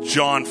in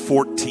John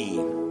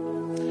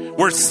 14.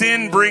 Where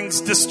sin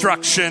brings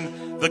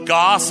destruction, the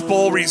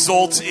gospel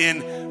results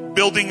in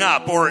building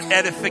up or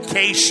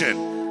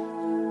edification.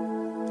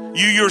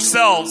 You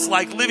yourselves,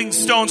 like living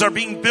stones, are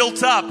being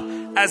built up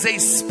as a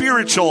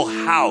spiritual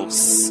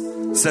house,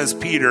 says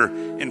Peter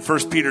in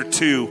 1 Peter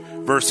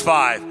 2, verse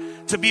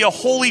 5, to be a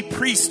holy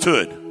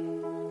priesthood.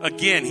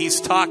 Again, he's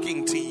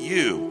talking to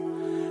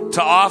you,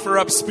 to offer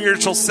up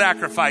spiritual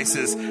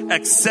sacrifices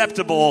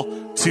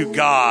acceptable to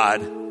God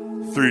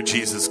through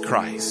Jesus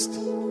Christ.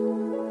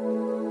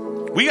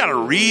 We got to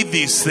read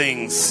these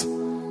things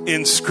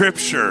in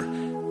Scripture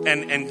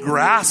and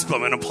grasp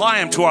them and apply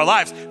them to our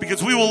lives,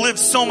 because we will live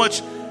so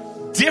much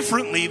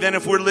differently than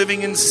if we're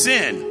living in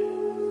sin.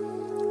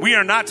 We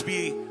are not to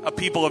be a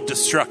people of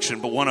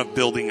destruction, but one of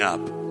building up.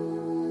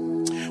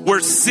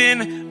 Where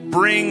sin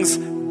brings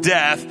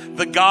death,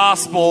 the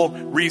gospel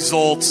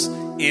results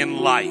in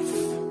life.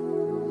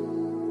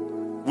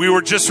 We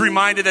were just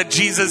reminded that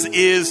Jesus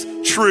is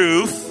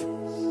truth,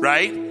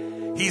 right?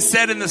 He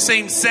said in the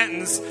same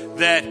sentence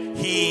that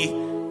he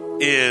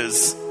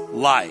is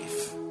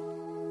life.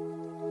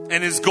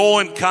 And his goal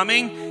in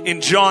coming,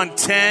 in John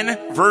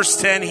 10, verse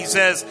 10, he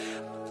says,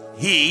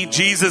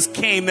 Jesus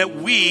came that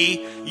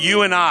we,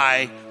 you and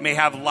I, may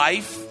have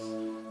life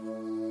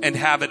and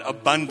have it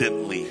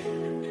abundantly.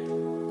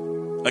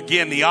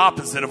 Again, the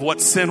opposite of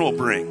what sin will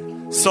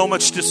bring. So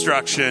much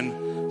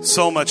destruction,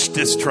 so much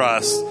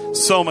distrust,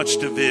 so much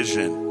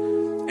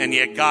division. And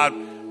yet God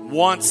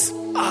wants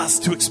us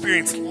to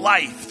experience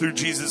life through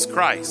Jesus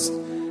Christ.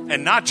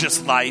 And not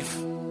just life,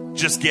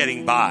 just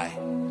getting by,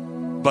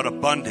 but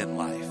abundant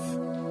life.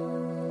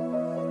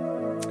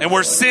 And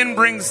where sin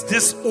brings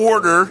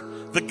disorder,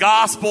 the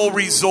gospel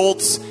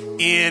results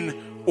in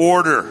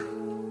order.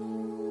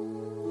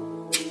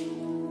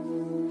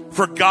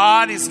 For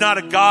God is not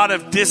a God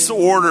of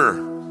disorder,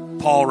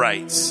 Paul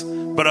writes,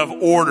 but of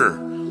order.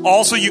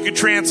 Also, you could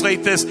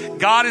translate this,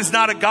 God is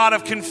not a God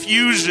of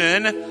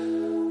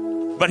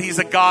confusion, but he's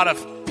a God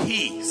of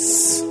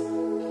peace.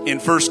 In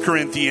 1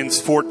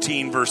 Corinthians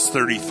 14, verse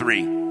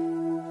 33.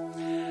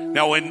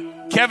 Now, when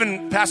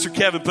Pastor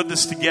Kevin put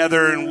this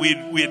together, and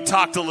we had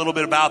talked a little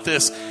bit about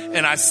this,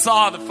 and I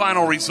saw the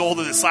final result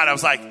of this slide, I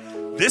was like,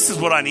 this is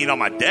what I need on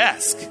my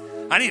desk.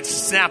 I need to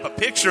snap a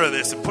picture of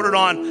this and print it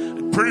out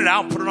and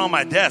put it on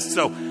my desk.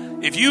 So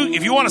if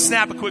you want to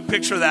snap a quick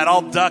picture of that,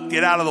 I'll duck,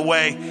 get out of the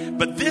way.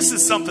 But this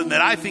is something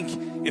that I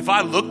think if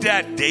I looked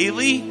at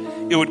daily,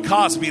 it would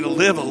cause me to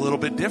live a little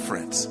bit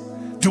different.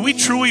 Do we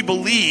truly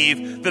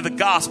believe that the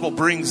gospel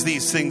brings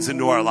these things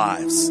into our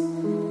lives?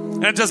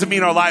 And it doesn't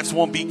mean our lives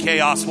won't be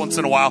chaos once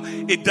in a while.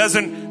 It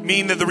doesn't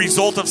mean that the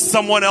result of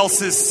someone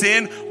else's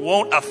sin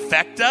won't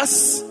affect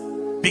us,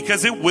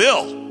 because it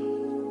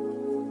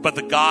will. But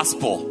the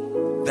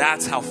gospel,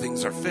 that's how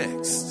things are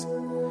fixed.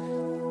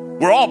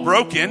 We're all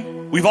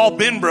broken. We've all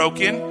been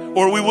broken,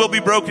 or we will be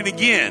broken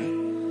again.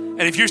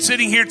 And if you're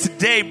sitting here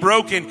today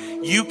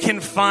broken, you can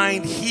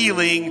find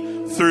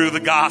healing through the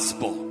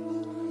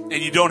gospel.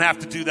 And you don't have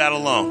to do that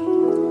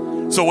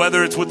alone. So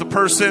whether it's with the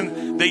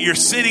person that you're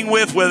sitting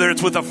with, whether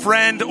it's with a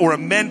friend or a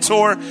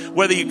mentor,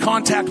 whether you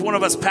contact one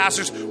of us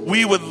pastors,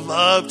 we would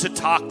love to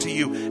talk to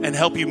you and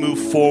help you move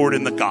forward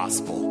in the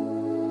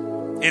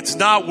gospel. It's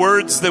not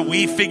words that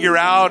we figure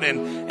out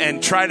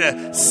and try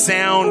to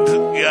sound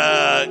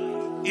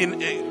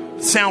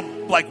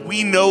like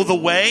we know the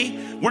way.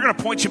 We're going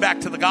to point you back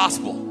to the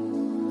gospel,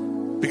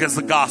 because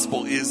the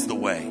gospel is the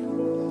way.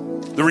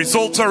 The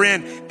results are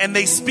in, and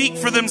they speak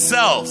for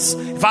themselves.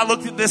 If I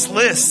looked at this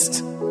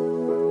list,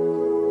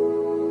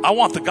 I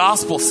want the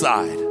gospel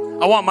side.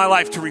 I want my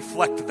life to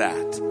reflect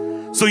that.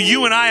 So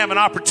you and I have an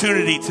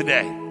opportunity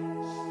today.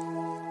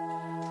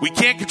 We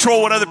can't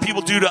control what other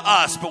people do to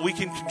us, but we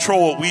can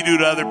control what we do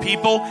to other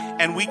people,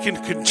 and we can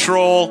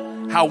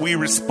control how we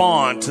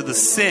respond to the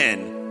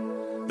sin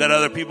that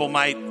other people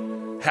might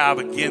have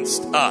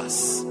against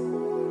us.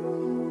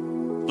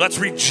 Let's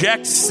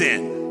reject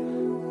sin.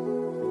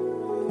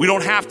 We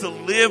don't have to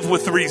live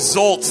with the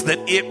results that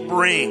it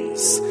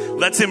brings.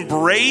 Let's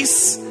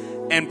embrace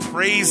and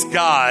praise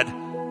God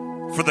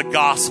for the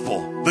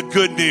gospel, the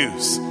good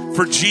news,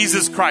 for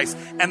Jesus Christ,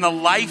 and the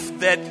life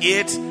that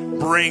it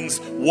brings,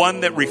 one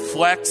that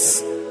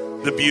reflects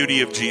the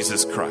beauty of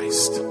Jesus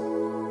Christ.